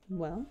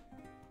 Well,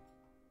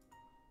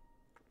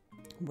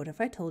 what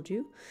if I told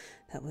you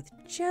that with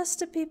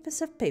just a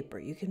piece of paper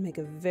you can make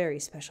a very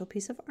special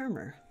piece of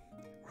armor?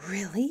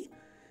 Really?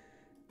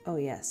 Oh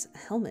yes, a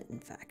helmet in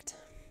fact.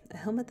 A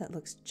helmet that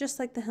looks just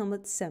like the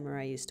helmet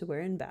samurai used to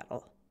wear in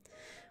battle.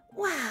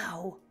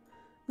 Wow!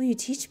 Will you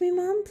teach me,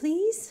 Mom,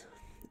 please?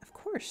 Of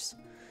course.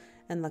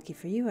 And lucky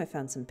for you, I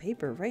found some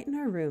paper right in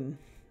our room.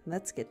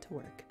 Let's get to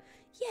work.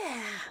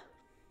 Yeah!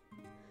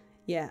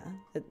 Yeah,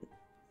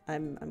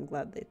 I'm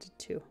glad they did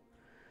too.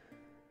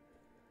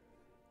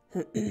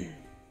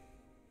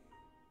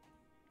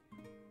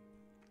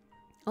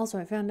 Also,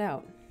 I found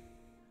out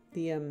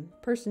the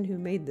person who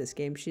made this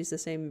game, she's the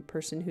same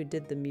person who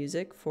did the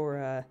music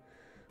for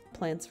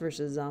Plants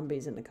vs.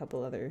 Zombies and a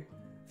couple other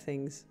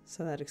things.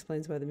 So that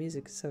explains why the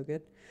music is so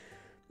good.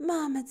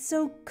 Mom, it's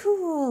so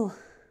cool!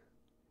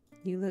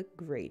 You look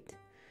great.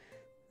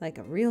 Like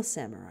a real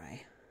samurai.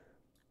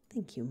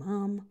 Thank you,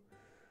 Mom.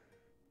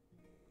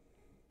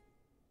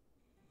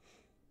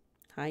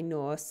 Hi,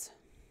 Norse.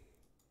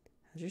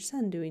 How's your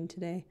son doing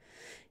today?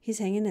 He's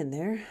hanging in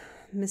there.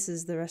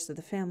 Misses the rest of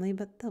the family,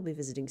 but they'll be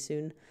visiting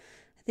soon.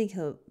 I think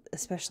he'll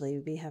especially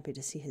be happy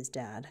to see his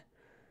dad.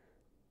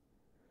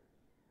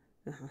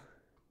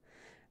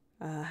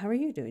 How are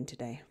you doing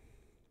today?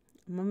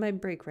 I'm on my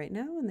break right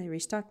now, and they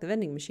restocked the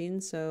vending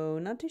machine, so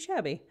not too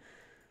shabby.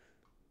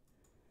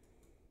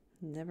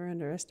 Never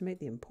underestimate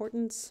the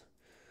importance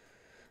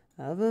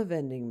of a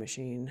vending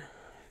machine.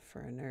 For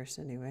a nurse,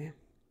 anyway.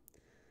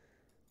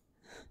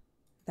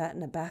 That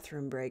and a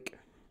bathroom break.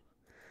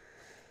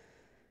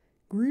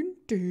 Green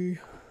tea.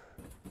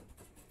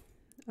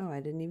 Oh, I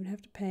didn't even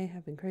have to pay.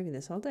 I've been craving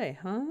this all day,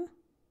 huh?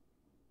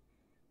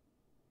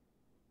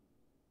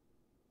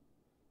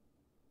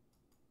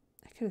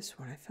 I could have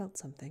sworn I felt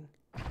something.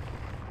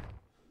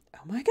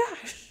 Oh my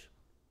gosh!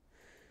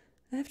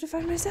 I have to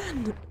find my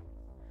son!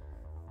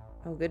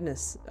 Oh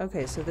goodness.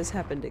 Okay, so this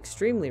happened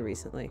extremely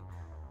recently.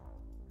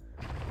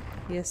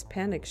 Yes,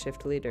 panic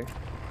shift leader.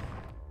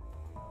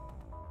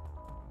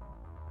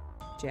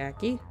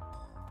 Jackie?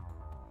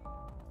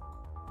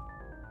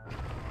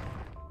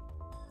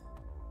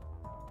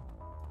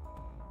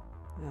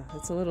 Oh,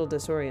 that's a little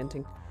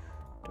disorienting.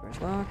 Door's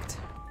locked.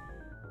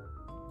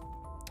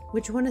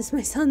 Which one is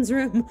my son's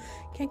room?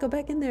 Can't go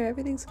back in there.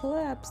 Everything's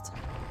collapsed.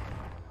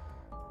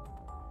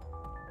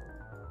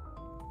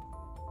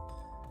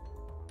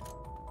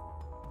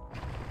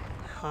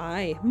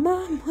 Hi.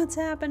 Mom, what's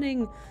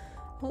happening?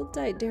 Hold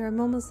tight, dear. I'm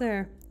almost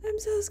there. I'm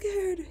so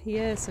scared.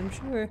 Yes, I'm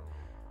sure.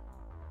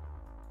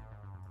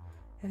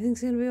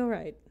 Everything's gonna be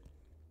alright.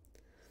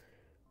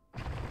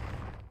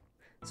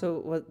 So,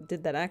 what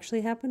did that actually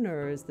happen,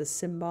 or is this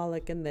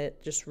symbolic and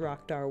that just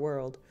rocked our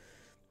world?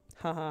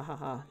 Ha ha ha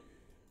ha.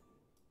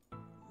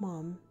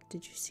 Mom,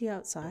 did you see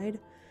outside?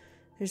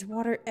 There's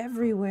water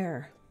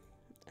everywhere.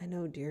 I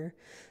know, dear.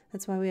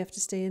 That's why we have to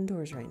stay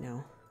indoors right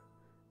now.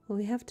 Will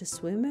we have to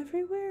swim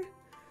everywhere?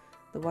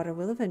 The water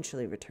will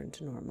eventually return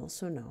to normal,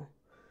 so no.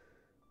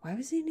 Why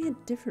was he in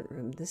a different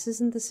room? This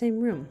isn't the same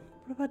room.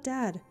 What about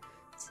Dad?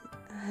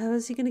 How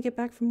is he going to get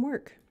back from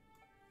work?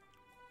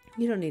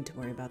 You don't need to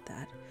worry about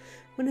that.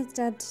 When it's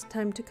Dad's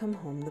time to come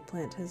home, the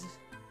plant has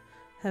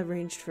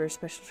arranged for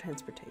special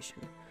transportation.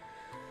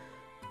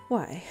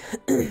 Why?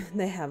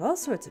 They have all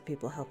sorts of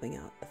people helping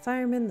out. The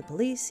firemen, the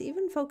police,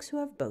 even folks who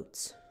have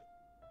boats.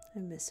 I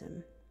miss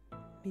him.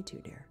 Me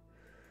too, dear.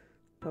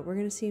 But we're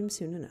going to see him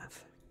soon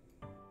enough.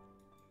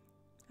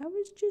 I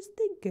was just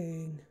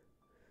thinking.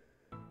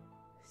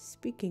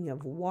 Speaking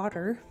of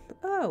water.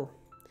 Oh,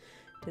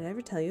 did I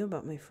ever tell you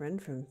about my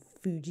friend from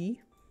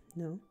Fuji?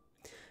 No?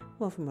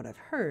 Well, from what I've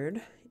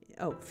heard...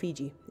 Oh,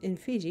 Fiji. In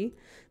Fiji,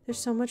 there's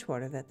so much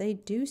water that they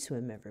do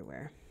swim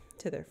everywhere.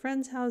 To their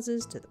friends'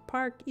 houses, to the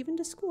park, even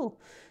to school.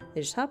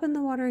 They just hop in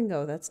the water and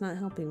go. That's not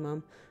helping,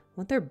 Mom.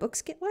 Won't their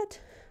books get wet?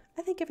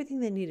 I think everything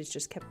they need is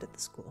just kept at the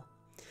school.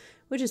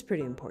 which is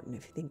pretty important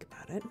if you think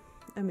about it.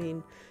 I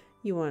mean,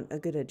 you want a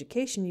good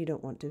education, you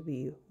don't want to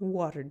be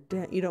watered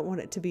down. You don't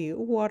want it to be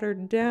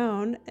watered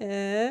down.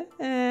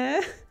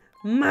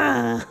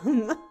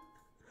 Mom!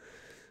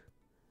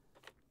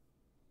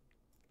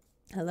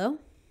 Hello?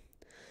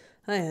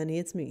 Hi, honey,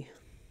 it's me.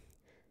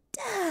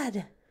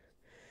 Dad!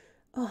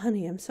 Oh,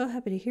 honey, I'm so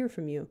happy to hear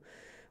from you.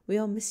 We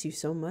all miss you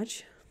so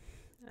much.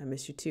 I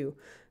miss you too.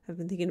 I've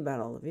been thinking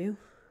about all of you.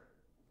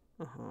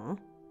 Uh-huh.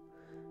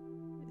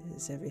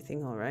 Is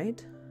everything all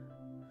right?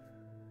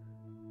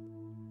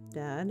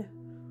 Dad?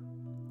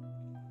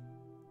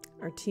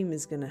 Our team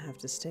is gonna have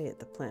to stay at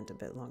the plant a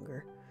bit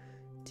longer.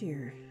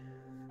 Dear.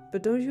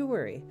 But don't you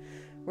worry.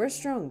 We're a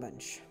strong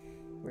bunch.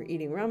 We're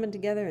eating ramen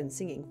together and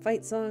singing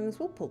fight songs.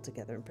 We'll pull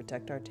together and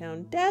protect our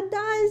town. Dad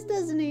dies,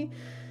 doesn't he?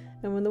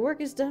 And when the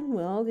work is done,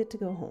 we'll all get to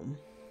go home.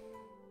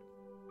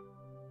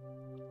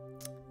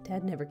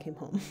 Dad never came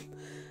home.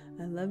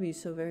 I love you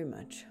so very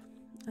much.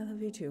 I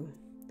love you too.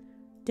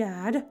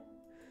 Dad?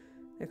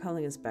 They're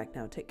calling us back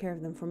now. Take care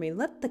of them for me.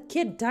 Let the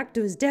kid talk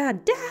to his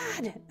dad.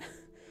 Dad!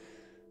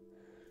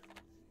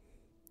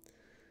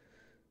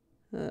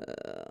 Oh,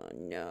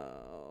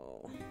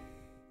 no.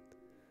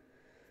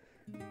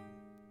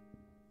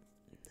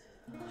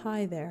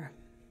 Hi there.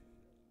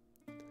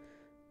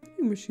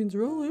 The machines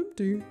are all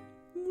empty. I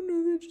wonder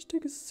if they just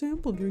take a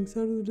sample drinks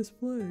out of the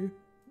display.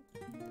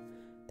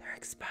 They're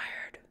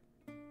expired.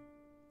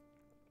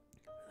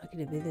 Lucky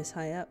to be this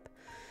high up.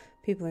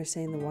 People are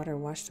saying the water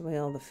washed away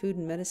all the food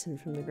and medicine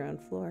from the ground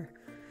floor.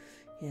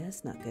 Yeah,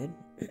 that's not good.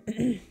 I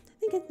think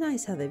it's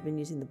nice how they've been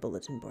using the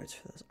bulletin boards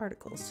for those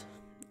articles.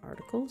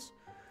 Articles?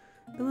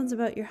 The ones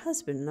about your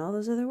husband and all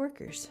those other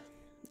workers.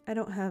 I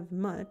don't have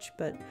much,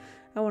 but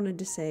I wanted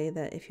to say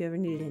that if you ever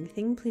needed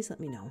anything, please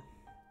let me know.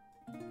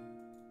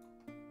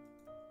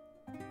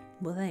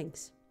 Well,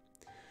 thanks.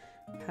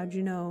 How'd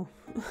you know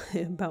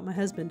about my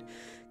husband?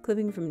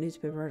 Clipping from a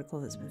newspaper article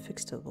that's been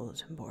fixed to the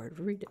bulletin board.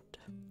 Read it.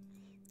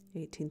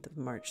 18th of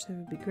March. There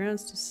would be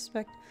grounds to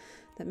suspect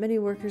that many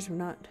workers were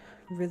not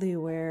really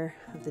aware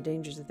of the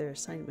dangers of their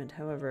assignment.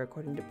 However,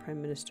 according to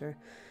Prime Minister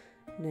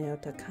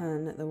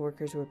MajikaNah, the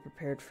workers were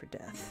prepared for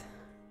death.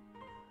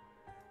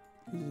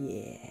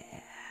 Yeah,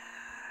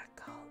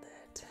 called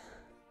it.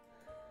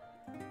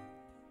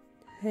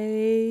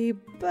 Hey,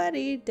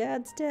 buddy,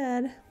 Dad's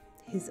dead.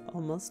 He's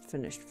almost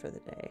finished for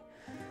the day.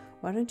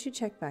 Why don't you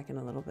check back in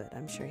a little bit?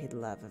 I'm sure he'd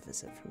love a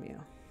visit from you.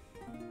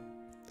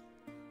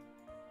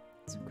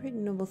 It's a great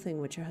and noble thing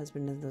what your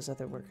husband and those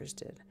other workers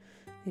did.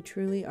 They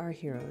truly are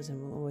heroes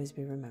and will always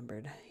be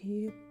remembered.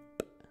 Yep.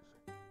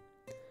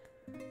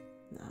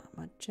 Not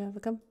much of a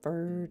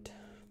comfort.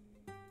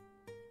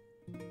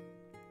 I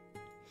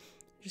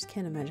just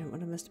can't imagine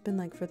what it must have been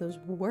like for those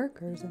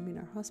workers. I mean,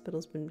 our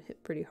hospital's been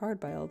hit pretty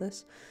hard by all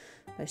this,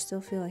 but I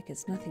still feel like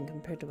it's nothing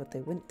compared to what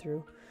they went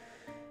through.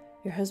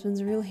 Your husband's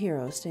a real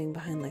hero, staying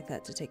behind like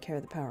that to take care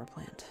of the power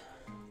plant.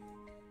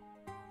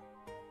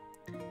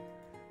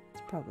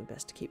 It's probably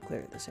best to keep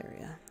clear of this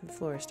area. The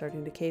floor is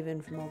starting to cave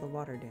in from all the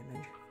water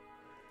damage.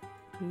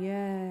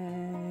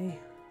 Yay!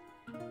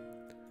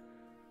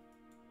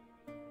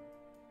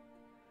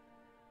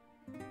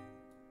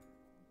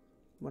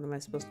 What am I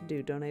supposed to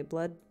do? Donate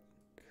blood?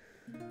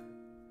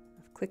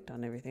 I've clicked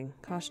on everything.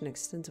 Caution,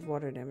 extensive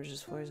water damage.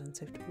 This floor is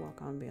unsafe to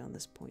walk on beyond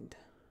this point.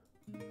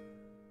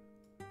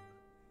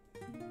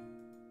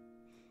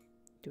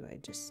 Do I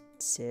just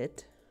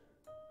sit?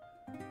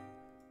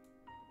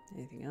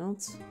 Anything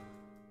else?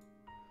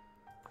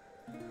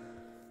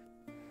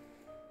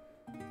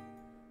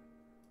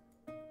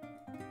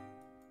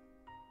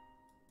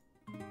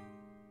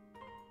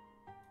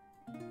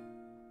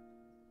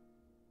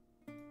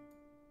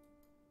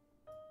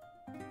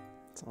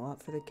 It's a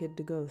lot for the kid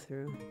to go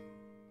through.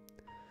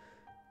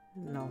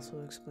 And it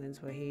also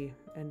explains why he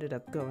ended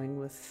up going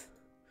with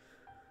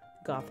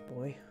Goth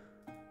Boy.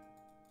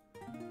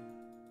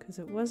 Because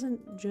it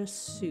wasn't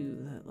just Sue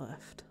that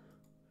left.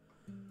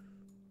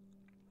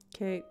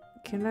 Okay,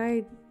 can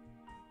I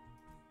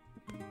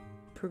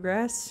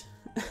progress?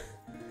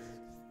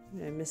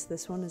 Did I miss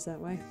this one? Is that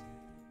why?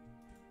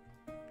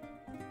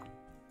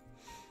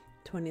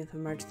 20th of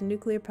March. The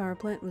nuclear power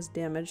plant was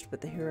damaged,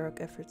 but the heroic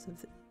efforts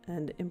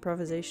and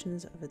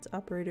improvisations of its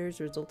operators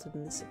resulted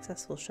in the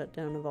successful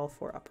shutdown of all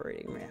 4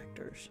 operating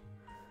reactors.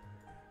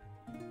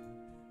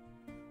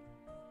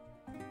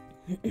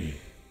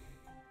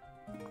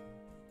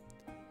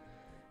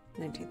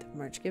 19th of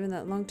March. Given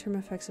that long-term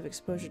effects of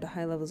exposure to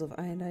high levels of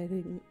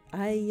ionizing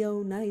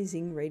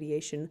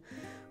radiation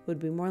would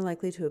be more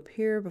likely to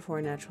appear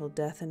before natural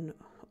death in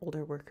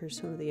older workers,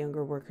 some of the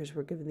younger workers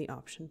were given the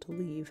option to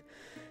leave.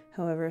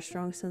 However, a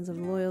strong sense of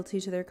loyalty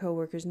to their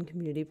co-workers and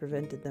community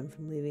prevented them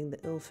from leaving the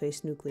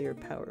ill-faced nuclear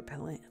power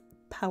plant.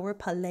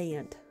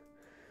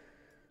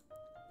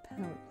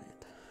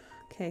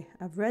 Okay,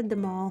 I've read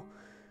them all.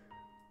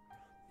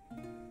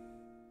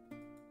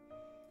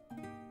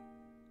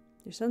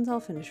 Your son's all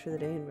finished for the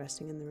day and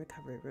resting in the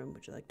recovery room.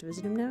 Would you like to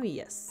visit him now?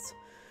 Yes.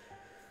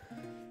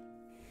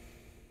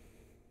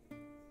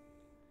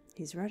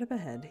 He's right up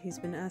ahead. He's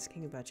been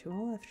asking about you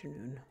all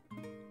afternoon.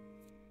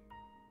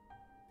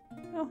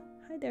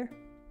 Hi there.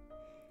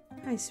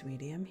 Hi,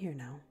 sweetie. I'm here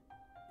now.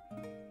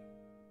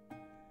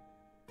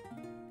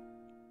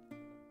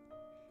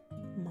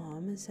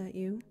 Mom, is that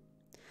you?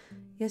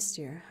 Yes,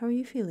 dear. How are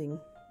you feeling?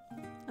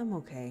 I'm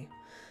okay.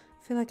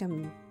 I feel like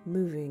I'm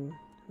moving,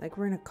 like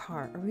we're in a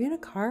car. Are we in a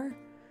car?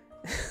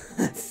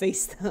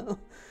 Face though.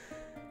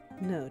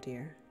 No,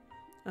 dear.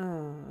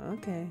 Oh,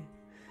 okay.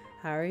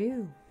 How are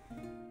you?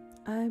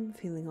 I'm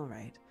feeling all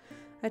right.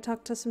 I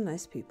talked to some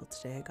nice people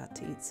today. I got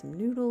to eat some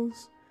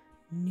noodles.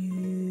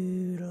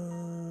 Noodles.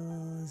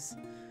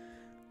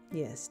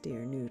 Yes,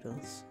 dear,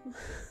 noodles.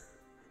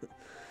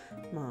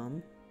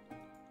 Mom,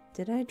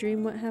 did I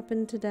dream what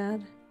happened to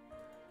Dad?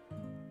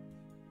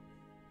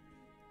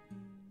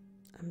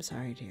 I'm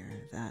sorry, dear.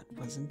 That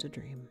wasn't a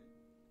dream.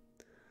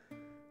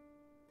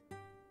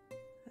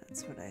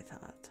 That's what I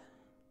thought.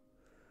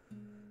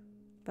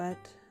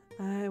 But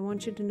I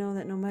want you to know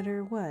that no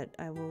matter what,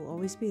 I will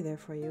always be there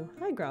for you.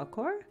 Hi,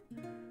 Growlcore.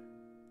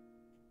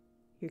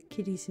 Your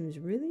kitty seems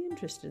really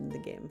interested in the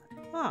game.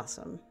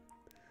 Awesome.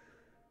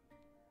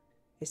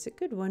 It's a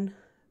good one.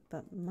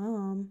 But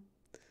Mom,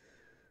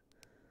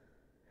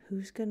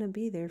 who's gonna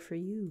be there for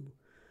you?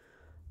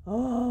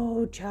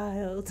 Oh,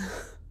 child.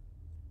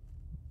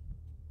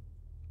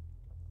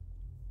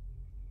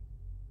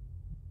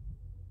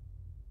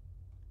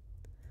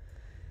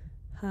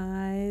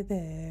 Hi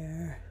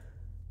there.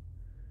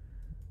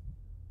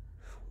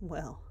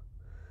 Well,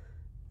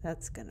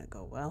 that's gonna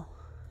go well.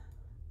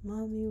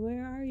 Mommy,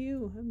 where are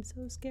you? I'm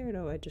so scared.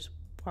 Oh, I just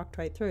walked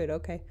right through it.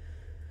 Okay.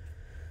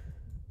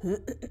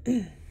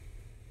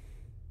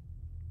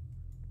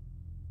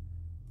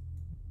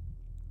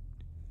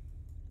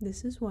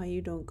 This is why you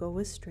don't go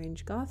with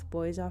strange goth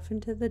boys off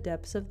into the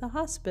depths of the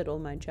hospital,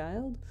 my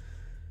child.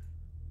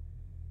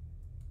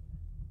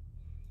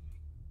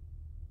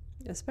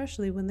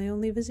 Especially when they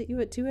only visit you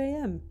at 2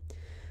 a.m.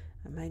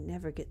 I might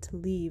never get to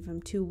leave.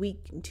 I'm too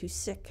weak and too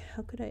sick.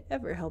 How could I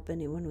ever help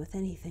anyone with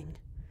anything?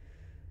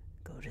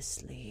 Go to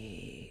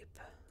sleep.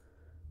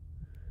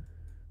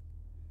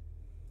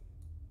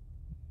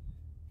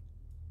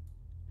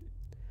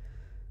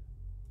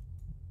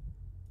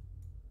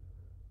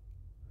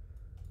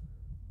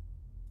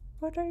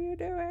 What are you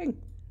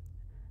doing?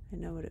 I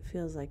know what it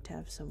feels like to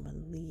have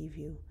someone leave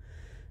you.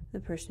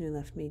 The person who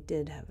left me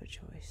did have a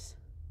choice.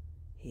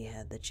 He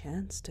had the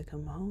chance to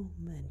come home,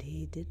 and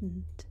he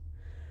didn't.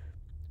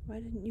 Why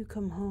didn't you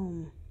come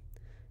home?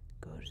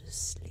 Go to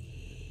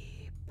sleep.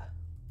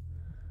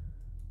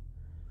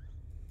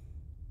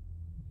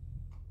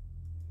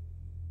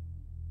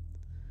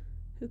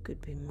 Who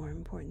could be more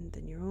important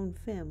than your own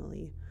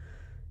family?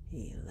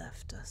 He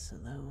left us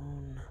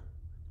alone.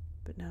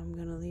 But now I'm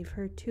gonna leave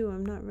her too.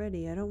 I'm not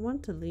ready. I don't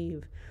want to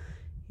leave.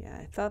 Yeah,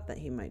 I thought that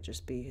he might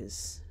just be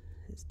his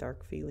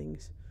dark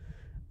feelings.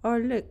 Oh,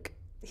 look.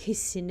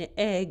 He's an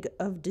egg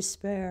of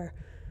despair.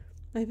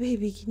 My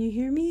baby, can you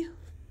hear me?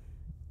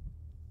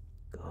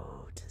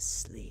 Go to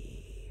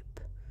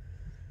sleep.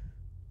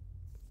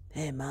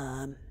 Hey,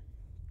 Mom.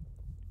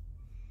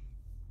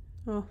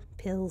 Oh,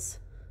 pills.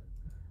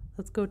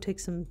 Let's go take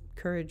some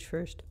courage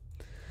first.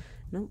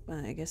 Nope,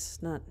 I guess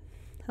not.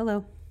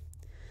 Hello.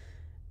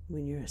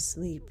 When you're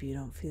asleep, you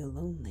don't feel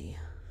lonely.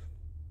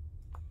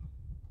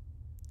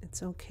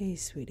 It's okay,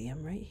 sweetie.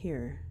 I'm right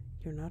here.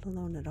 You're not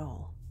alone at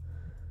all.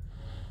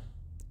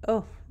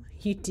 Oh,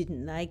 you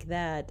didn't like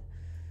that.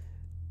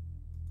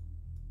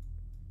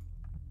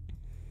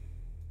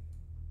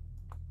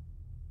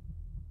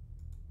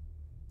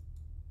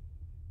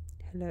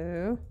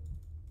 Hello?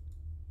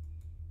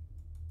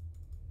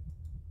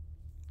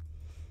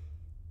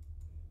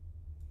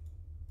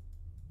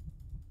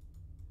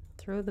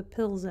 Throw the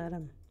pills at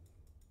him.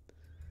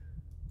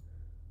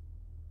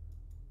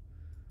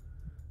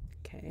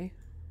 Okay.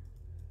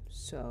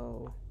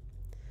 So,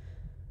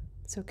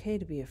 it's okay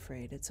to be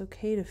afraid. It's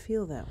okay to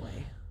feel that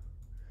way.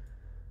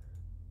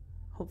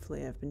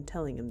 Hopefully I've been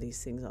telling him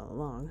these things all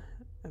along.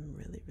 I'm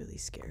really, really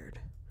scared.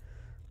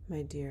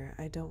 My dear,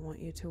 I don't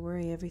want you to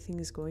worry. Everything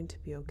is going to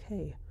be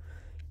okay.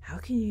 How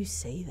can you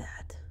say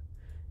that?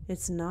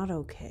 It's not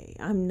okay.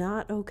 I'm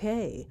not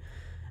okay.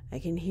 I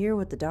can hear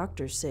what the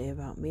doctors say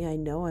about me. I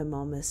know I'm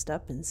all messed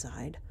up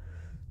inside.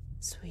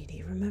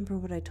 Sweetie, remember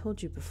what I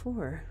told you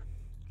before.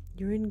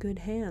 You're in good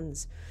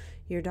hands.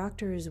 Your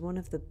doctor is one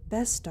of the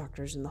best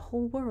doctors in the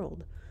whole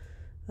world.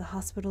 The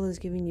hospital is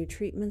giving you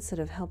treatments that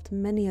have helped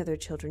many other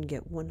children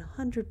get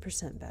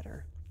 100%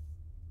 better.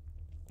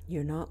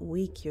 You're not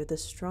weak. You're the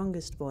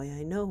strongest boy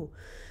I know.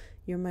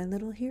 You're my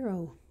little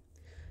hero.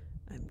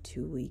 I'm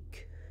too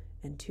weak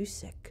and too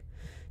sick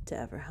to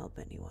ever help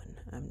anyone.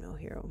 I'm no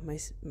hero.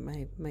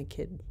 My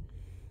kid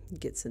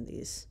gets in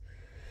these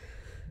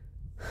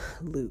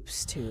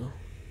loops too,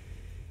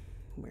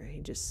 where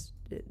he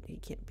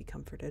can't be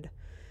comforted.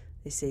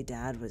 They say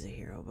Dad was a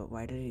hero, but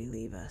why did he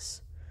leave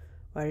us?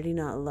 Why did he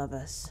not love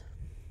us?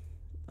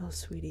 Oh,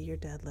 sweetie, your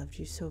dad loved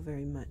you so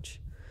very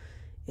much.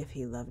 If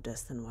he loved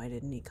us, then why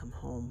didn't he come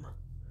home?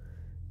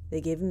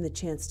 They gave him the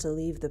chance to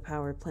leave the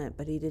power plant,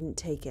 but he didn't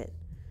take it.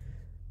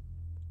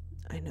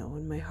 I know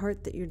in my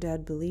heart that your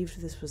dad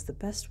believed this was the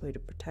best way to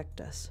protect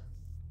us.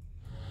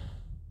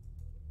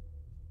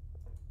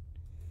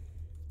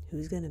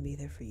 Who's going to be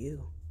there for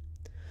you?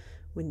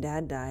 When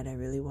Dad died, I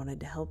really wanted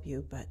to help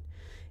you, but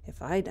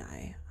if I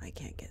die,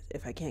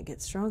 if I can't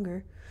get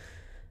stronger,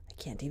 I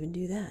can't even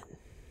do that.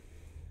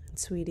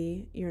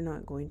 Sweetie, you're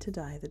not going to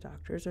die. The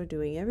doctors are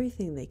doing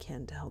everything they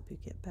can to help you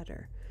get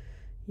better.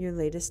 Your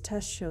latest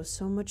test shows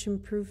so much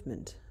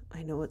improvement.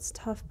 I know it's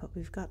tough, but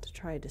we've got to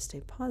try to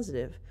stay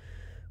positive.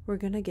 We're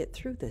going to get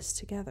through this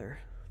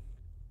together.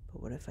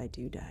 But what if I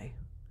do die?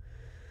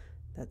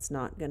 That's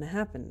not going to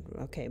happen.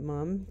 Okay,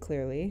 Mom,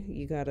 clearly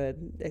you got to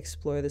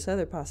explore this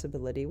other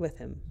possibility with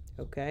him.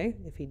 Okay,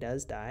 if he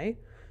does die,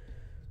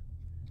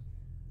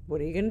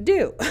 what are you going to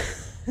do?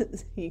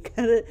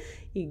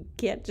 You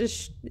can't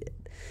just,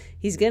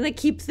 he's going to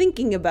keep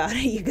thinking about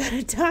it. You got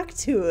to talk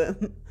to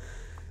him.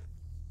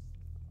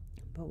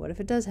 But what if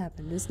it does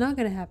happen? It's not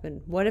going to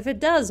happen. What if it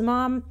does,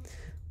 Mom?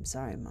 I'm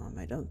sorry, Mom.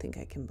 I don't think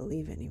I can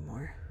believe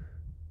anymore.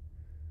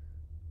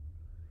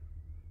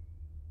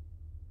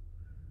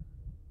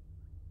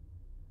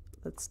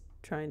 Let's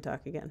try and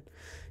talk again.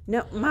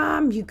 No,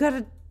 Mom, you got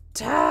to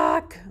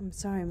talk. I'm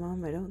sorry,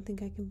 Mom. I don't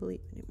think I can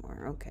believe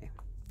anymore. Okay.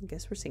 I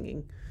guess we're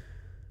singing.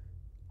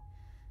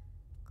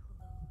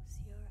 Close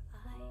your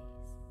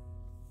eyes.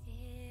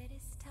 It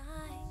is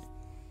time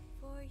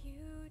for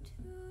you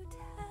to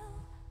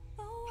tell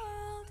the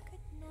world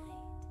good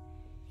night.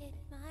 It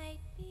might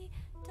be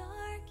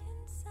dark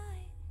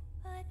inside,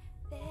 but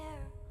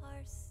there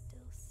are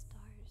still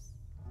stars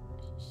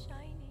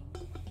shining.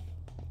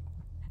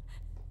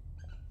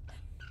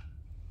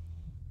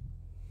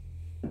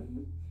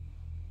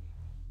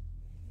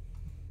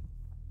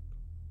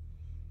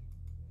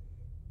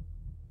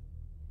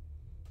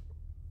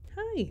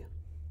 Hi.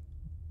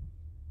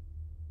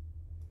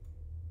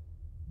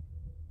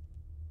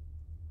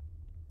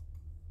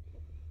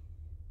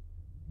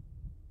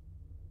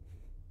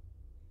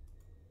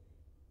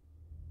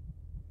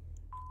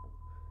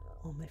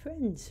 All my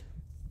friends.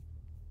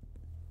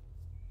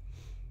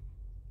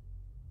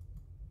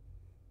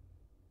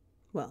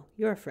 Well,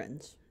 your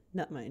friends,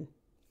 not mine.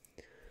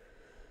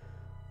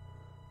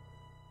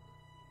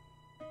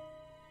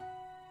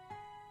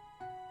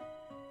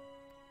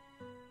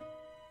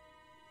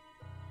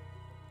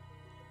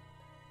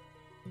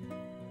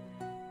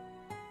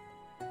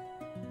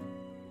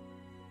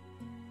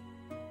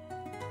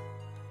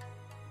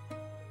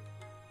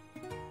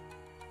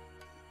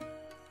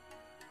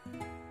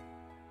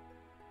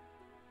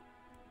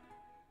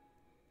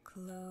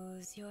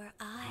 Close your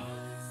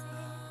eyes.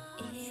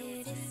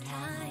 It is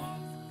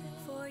time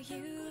for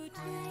you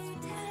to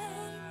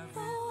tell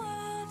the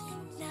world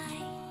good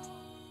night.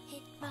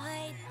 It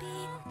might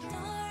be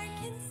dark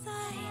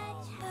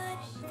inside, but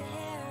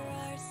there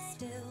are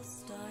still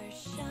stars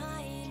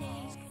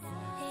shining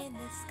in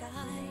the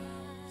sky.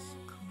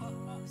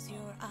 Close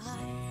your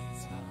eyes.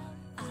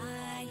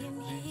 I am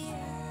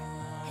here,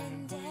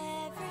 and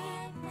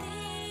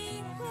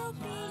everything will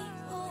be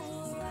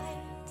alright.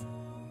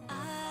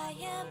 I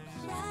am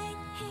right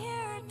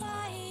here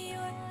by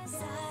your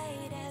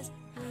side as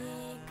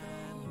we go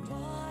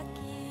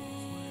walking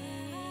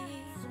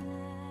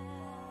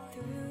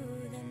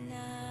through the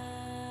night.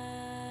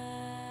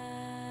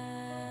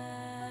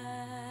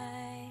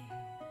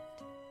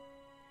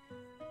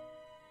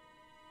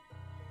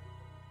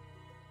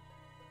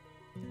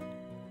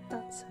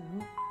 Thought so.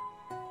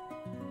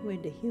 Way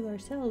to heal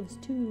ourselves,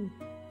 too.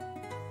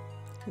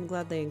 I'm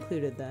glad they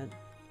included that.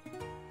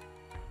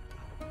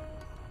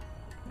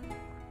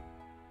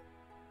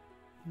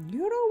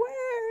 You're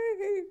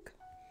awake!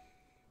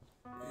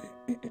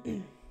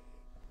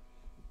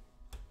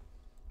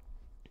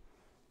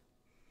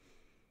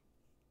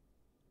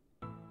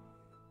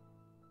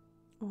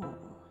 Oh,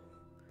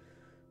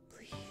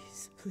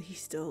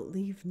 please don't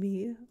leave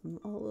me. I'm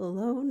all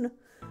alone.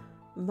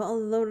 I'm all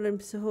alone and I'm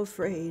so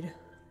afraid.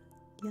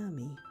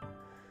 Yummy.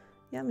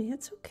 Yummy,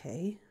 it's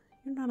okay.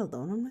 You're not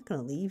alone. I'm not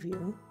gonna leave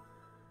you.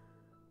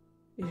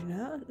 You're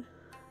not?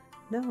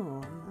 No,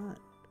 I'm not.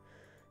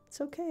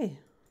 It's okay.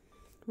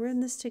 We're in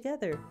this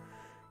together.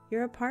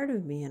 You're a part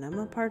of me and I'm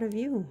a part of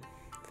you.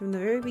 From the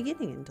very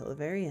beginning until the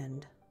very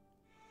end.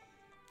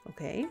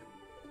 Okay?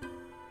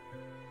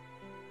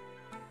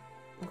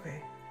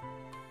 Okay.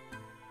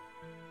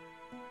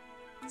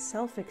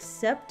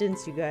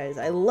 Self-acceptance, you guys.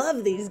 I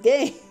love these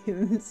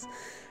games.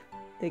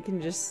 They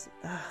can just...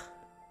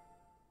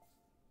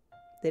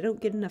 They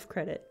don't get enough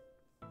credit.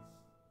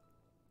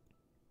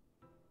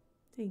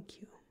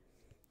 Thank you.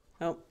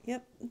 Oh,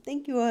 yep.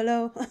 Thank you,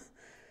 hello.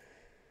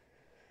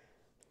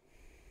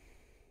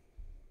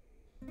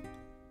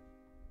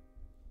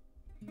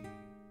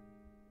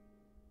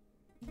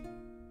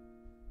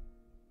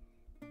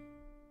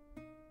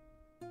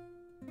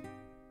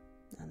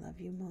 I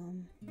love you,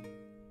 Mom.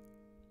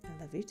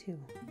 I love you too.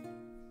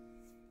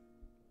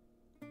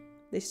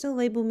 They still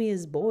label me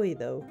as boy,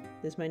 though.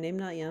 Is my name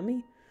not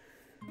Yummy?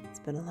 It's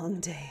been a long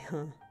day,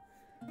 huh?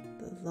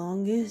 The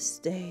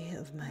longest day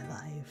of my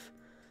life.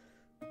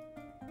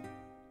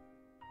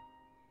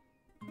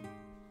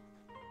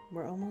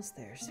 We're almost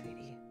there,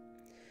 sweetie.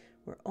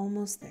 We're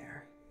almost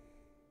there.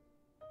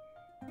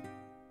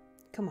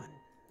 Come on.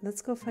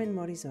 let's go find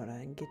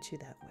Morizora and get you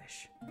that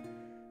wish.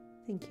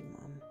 Thank you,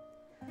 Mom.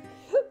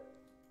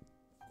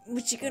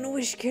 What you gonna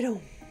wish,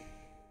 kiddo?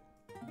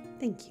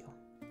 Thank you.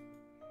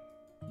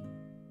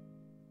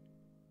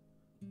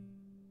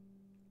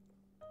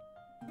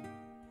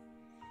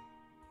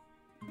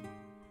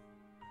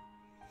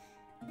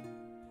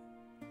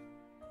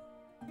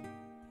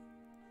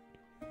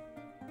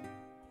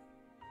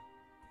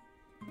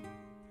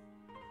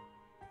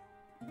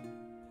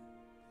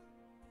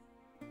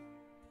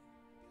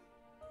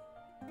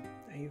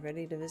 Are you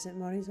ready to visit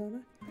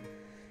Morizora?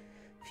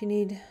 If you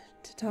need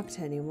to talk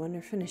to anyone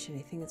or finish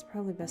anything, it's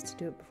probably best to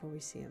do it before we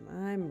see him.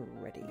 I'm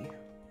ready.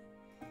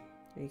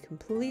 Are you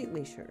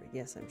completely sure?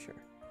 Yes, I'm sure.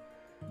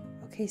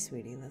 Okay,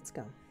 sweetie, let's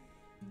go.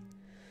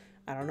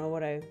 I don't know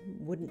what I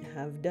wouldn't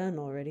have done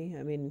already.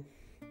 I mean,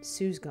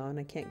 Sue's gone.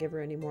 I can't give her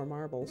any more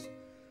marbles.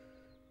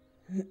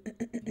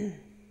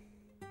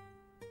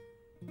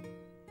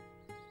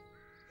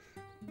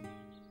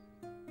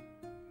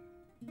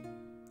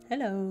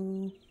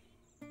 Hello.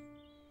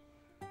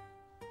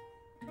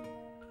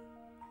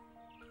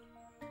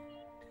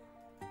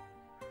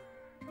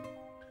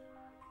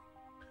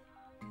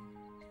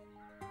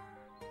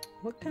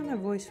 What kind of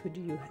voice would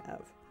you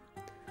have?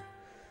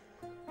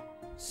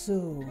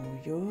 So,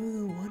 you're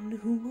the one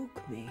who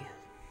woke me.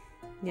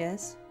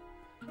 Yes?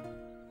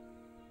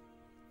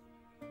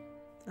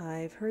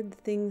 I've heard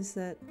the things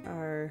that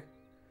are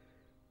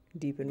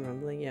deep and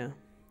rumbling, yeah.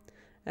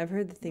 I've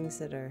heard the things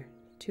that are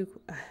too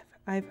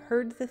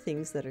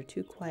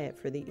quiet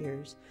for the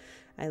ears.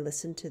 I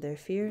listened to their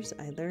fears.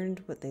 I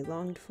learned what they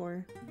longed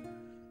for.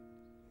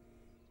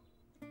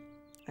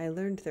 I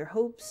learned their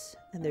hopes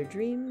and their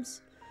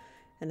dreams,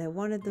 and I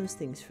wanted those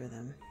things for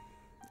them.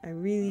 I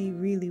really,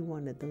 really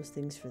wanted those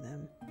things for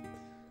them.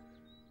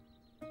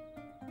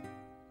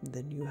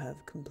 Then you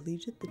have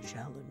completed the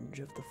challenge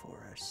of the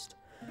forest,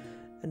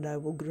 and I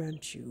will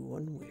grant you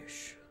one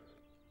wish.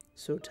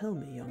 So tell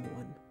me, young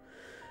one,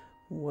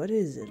 what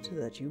is it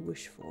that you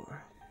wish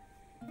for?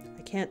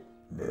 I can't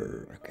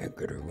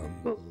get her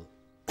one.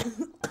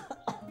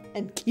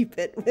 And keep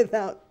it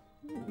without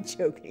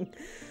choking.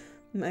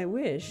 My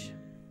wish?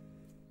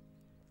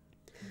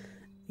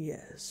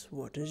 Yes,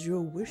 what is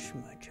your wish,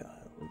 my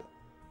child?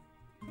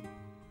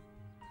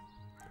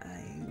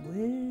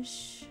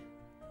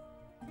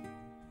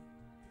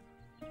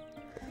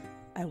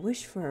 I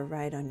wish for a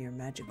ride on your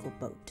magical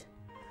boat.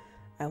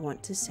 I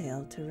want to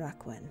sail to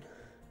Rakuen.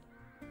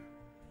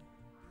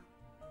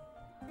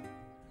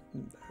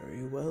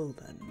 Very well,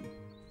 then.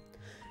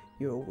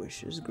 Your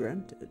wish is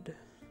granted.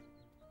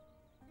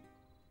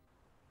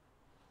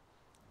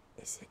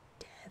 Is it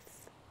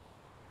death?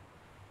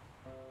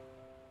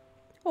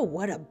 Oh,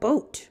 what a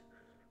boat!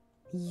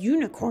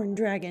 Unicorn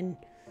dragon!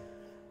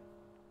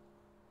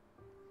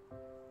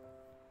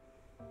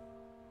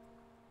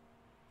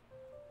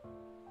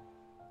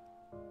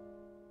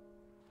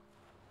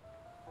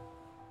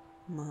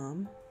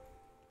 Mom?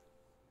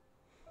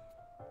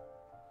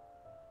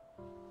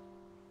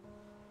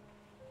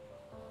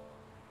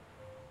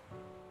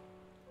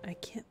 I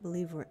can't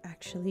believe we're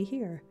actually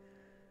here.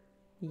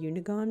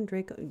 Unicorn,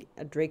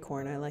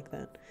 Dracorn, I like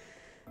that.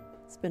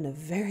 It's been a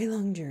very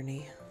long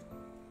journey.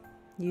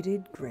 You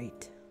did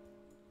great.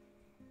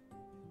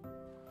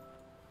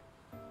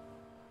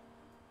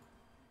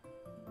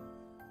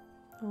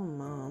 Oh,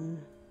 Mom.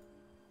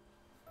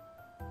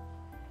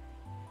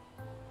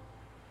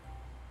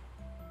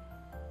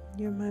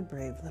 You're my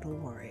brave little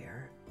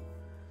warrior.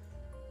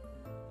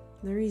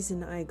 The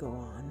reason I go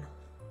on.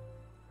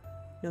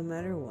 No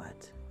matter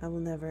what, I will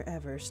never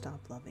ever stop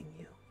loving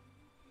you.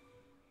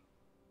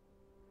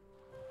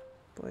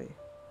 Boy,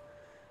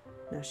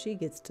 now she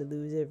gets to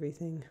lose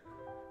everything.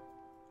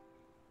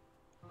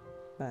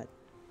 But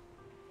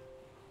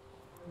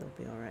they'll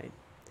be alright.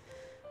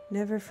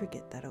 Never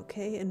forget that,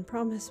 okay? And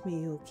promise me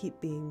you'll keep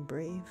being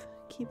brave.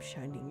 Keep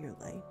shining your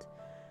light.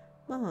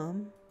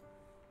 Mom,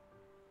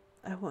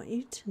 I want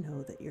you to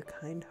know that your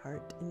kind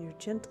heart and your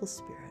gentle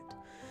spirit,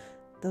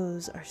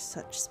 those are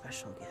such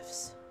special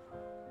gifts.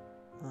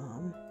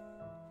 Mom,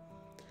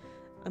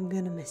 I'm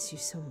gonna miss you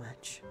so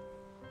much.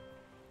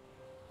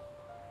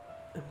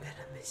 I'm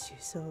gonna miss you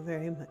so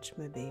very much,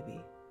 my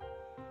baby.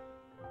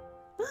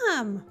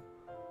 Mom!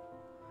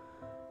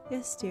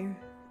 Yes, dear.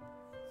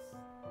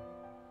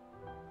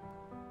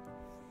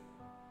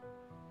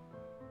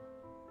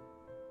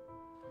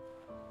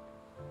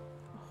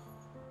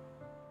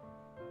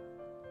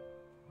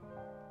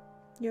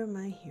 You're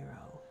my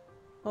hero.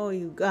 Oh,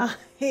 you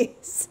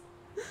guys.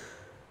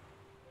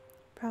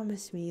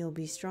 Promise me you'll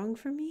be strong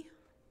for me?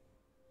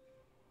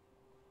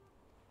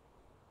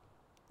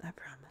 I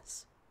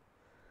promise.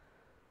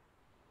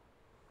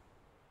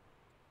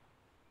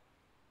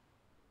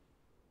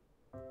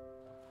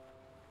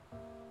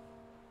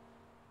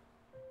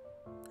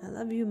 I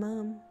love you,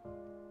 Mom.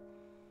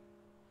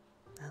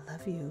 I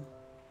love you.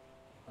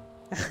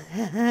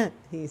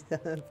 He's still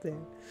up there.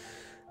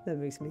 That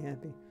makes me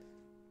happy.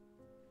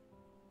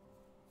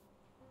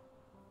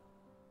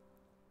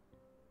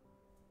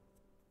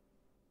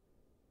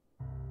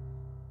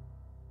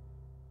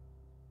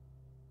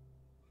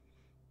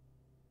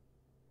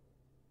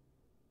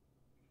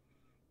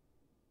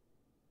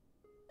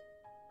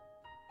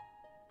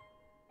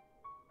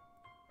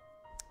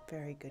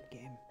 Very good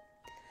game.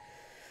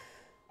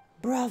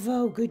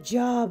 Bravo, good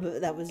job.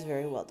 That was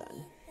very well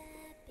done.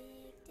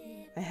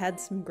 I had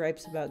some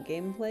gripes about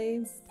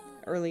gameplay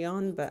early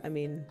on, but I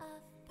mean,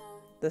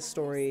 the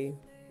story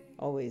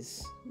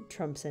always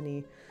trumps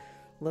any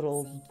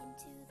little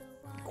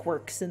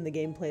quirks in the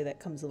gameplay that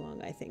comes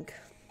along, I think.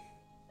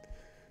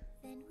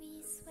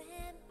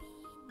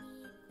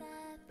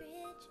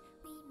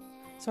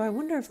 So I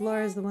wonder if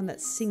Laura's the one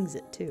that sings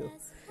it too.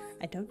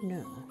 I don't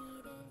know.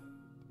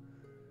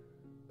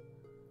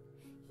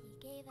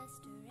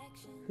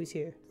 Who's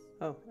here?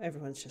 Oh,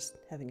 everyone's just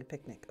having a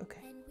picnic.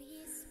 Okay.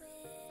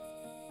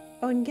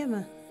 Oh, and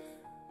Gemma.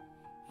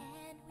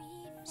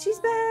 She's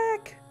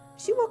back!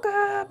 She woke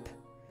up!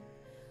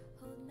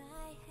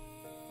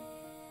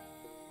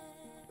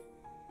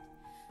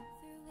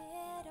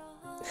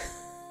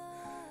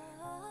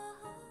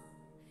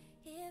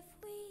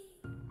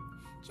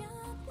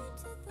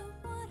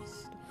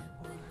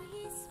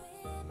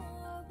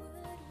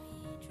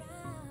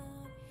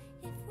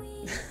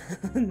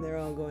 They're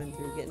all going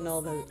through getting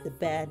all the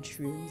bad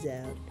shrooms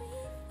out.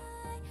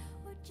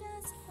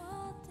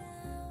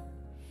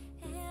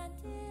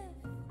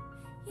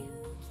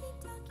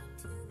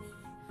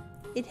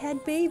 It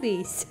had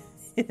babies.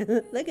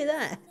 Look at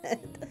that.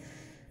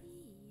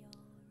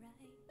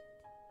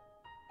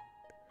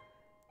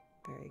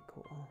 Very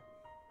cool.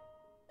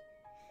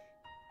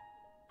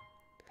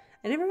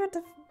 I never got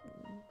to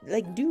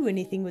like do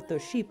anything with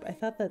those sheep. I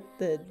thought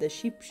that the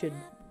sheep should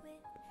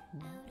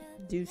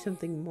do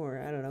something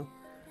more. I don't know.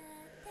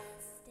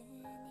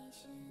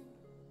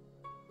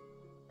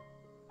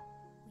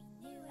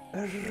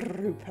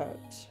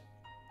 Rupert,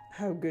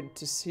 how good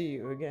to see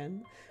you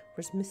again.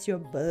 Where's Monsieur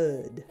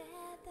Bird?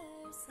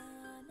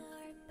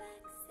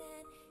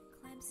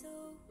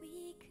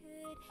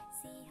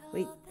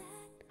 Wait,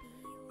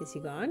 is he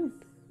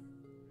gone?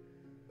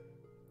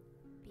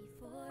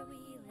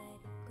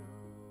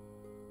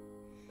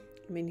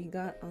 I mean, he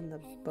got on the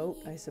boat,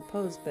 I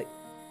suppose, but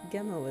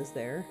Gemma was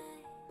there.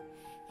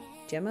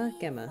 Gemma?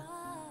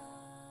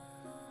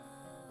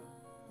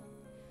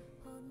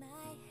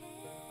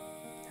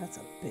 That's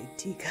a big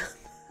teacup.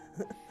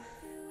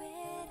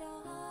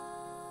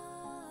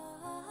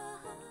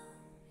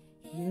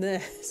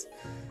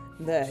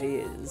 There he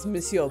is,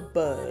 Monsieur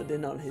Bird,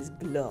 in all his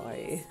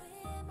glory.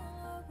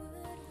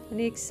 And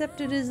he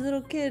accepted his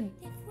little kid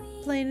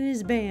playing in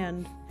his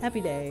band.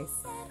 Happy day.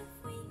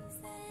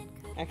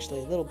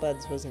 Actually, Little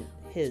Bud's wasn't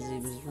his, he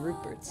was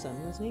Rupert's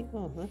son, wasn't he?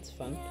 Oh, that's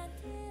fun.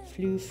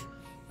 Floof.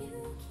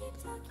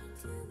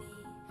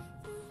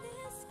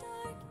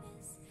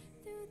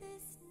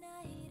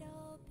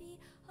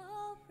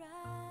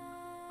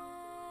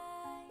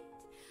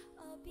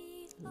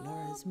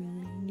 Laura's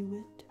knew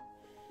it.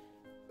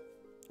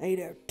 Hey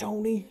there,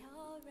 Tony.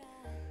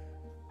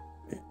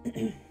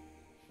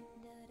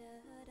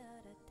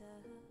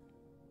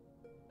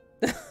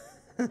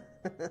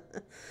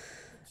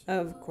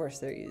 Of course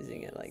they're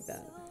using it like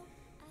that.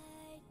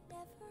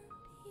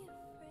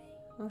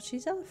 Oh,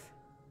 she's off.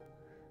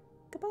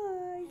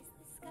 Goodbye.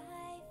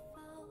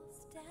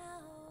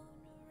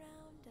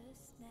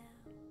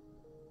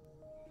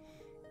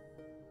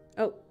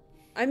 Oh,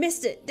 I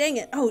missed it. Dang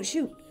it. Oh,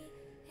 shoot.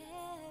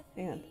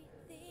 Hang on.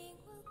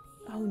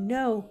 Oh,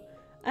 no.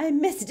 I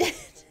missed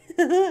it.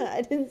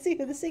 I didn't see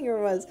who the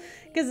singer was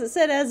because it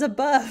said as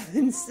above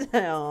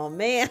instead. Oh,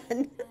 man.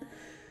 Rainbow.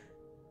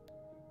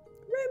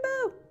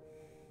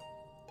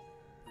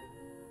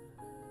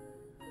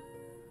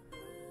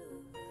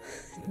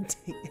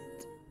 Dang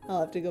it. I'll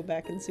have to go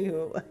back and see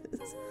who it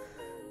was.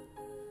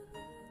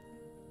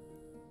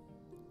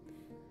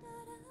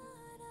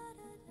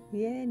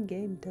 Yeah,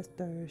 in-game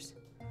testers.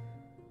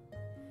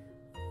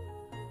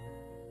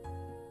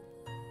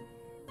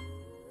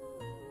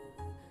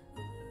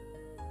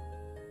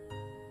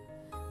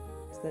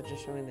 Is that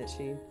just showing that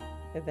she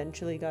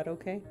eventually got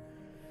okay?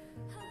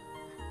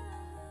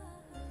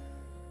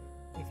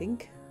 I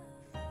think.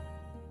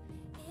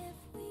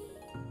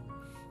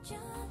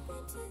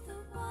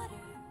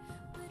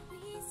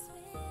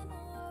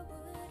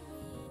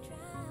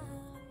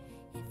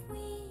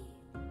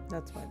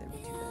 That's why there were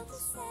 2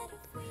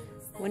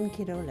 beds. 1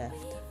 kiddo left.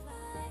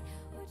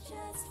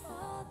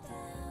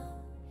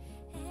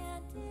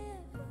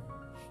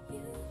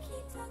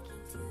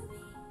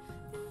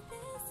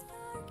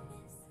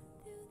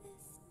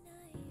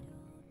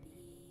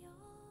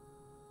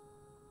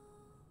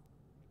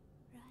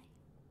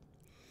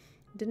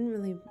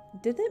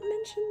 Did it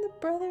mention the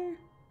brother?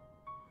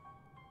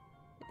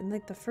 In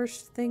like the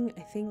first thing,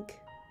 I think.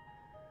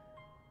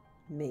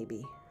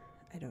 Maybe.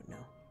 I don't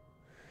know.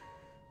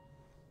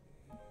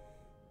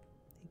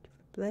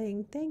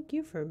 Playing. Thank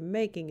you for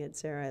making it,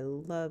 Sarah. I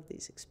love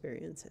these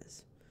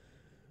experiences.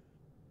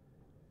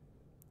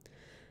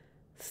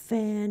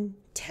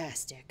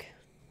 Fantastic.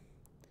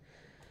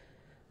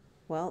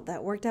 Well,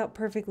 that worked out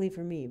perfectly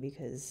for me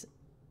because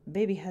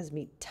baby has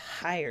me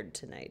tired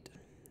tonight.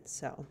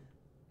 So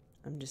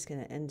I'm just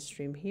going to end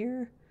stream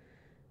here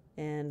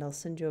and I'll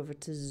send you over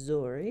to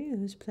Zori,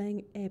 who's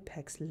playing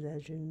Apex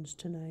Legends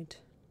tonight.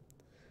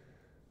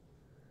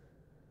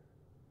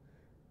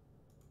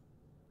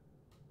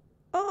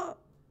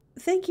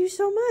 thank you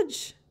so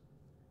much.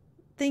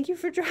 Thank you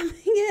for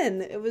dropping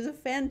in. It was a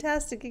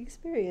fantastic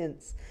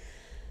experience.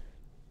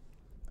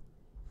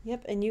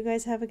 Yep, and you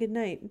guys have a good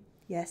night.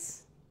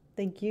 Yes.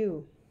 Thank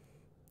you.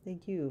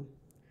 Thank you.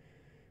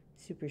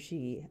 Super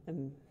Shiggy. I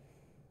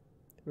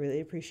really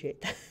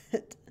appreciate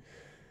that.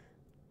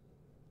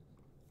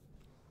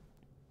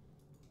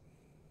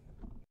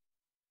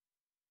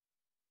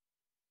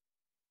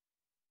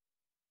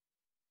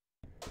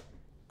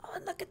 Oh,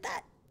 look at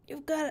that.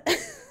 You've got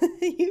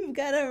you've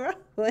got a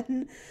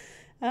Rakuen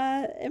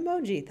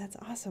emoji. That's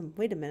awesome.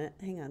 Wait a minute.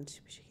 Hang on.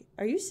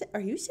 Are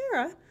you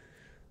Sarah?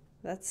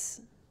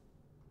 That's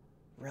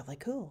really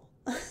cool.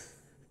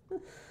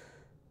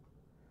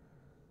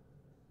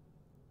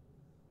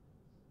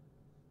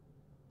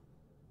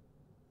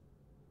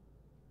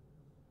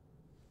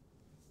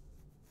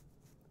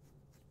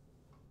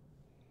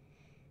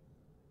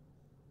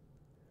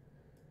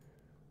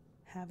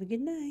 Have a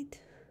good night.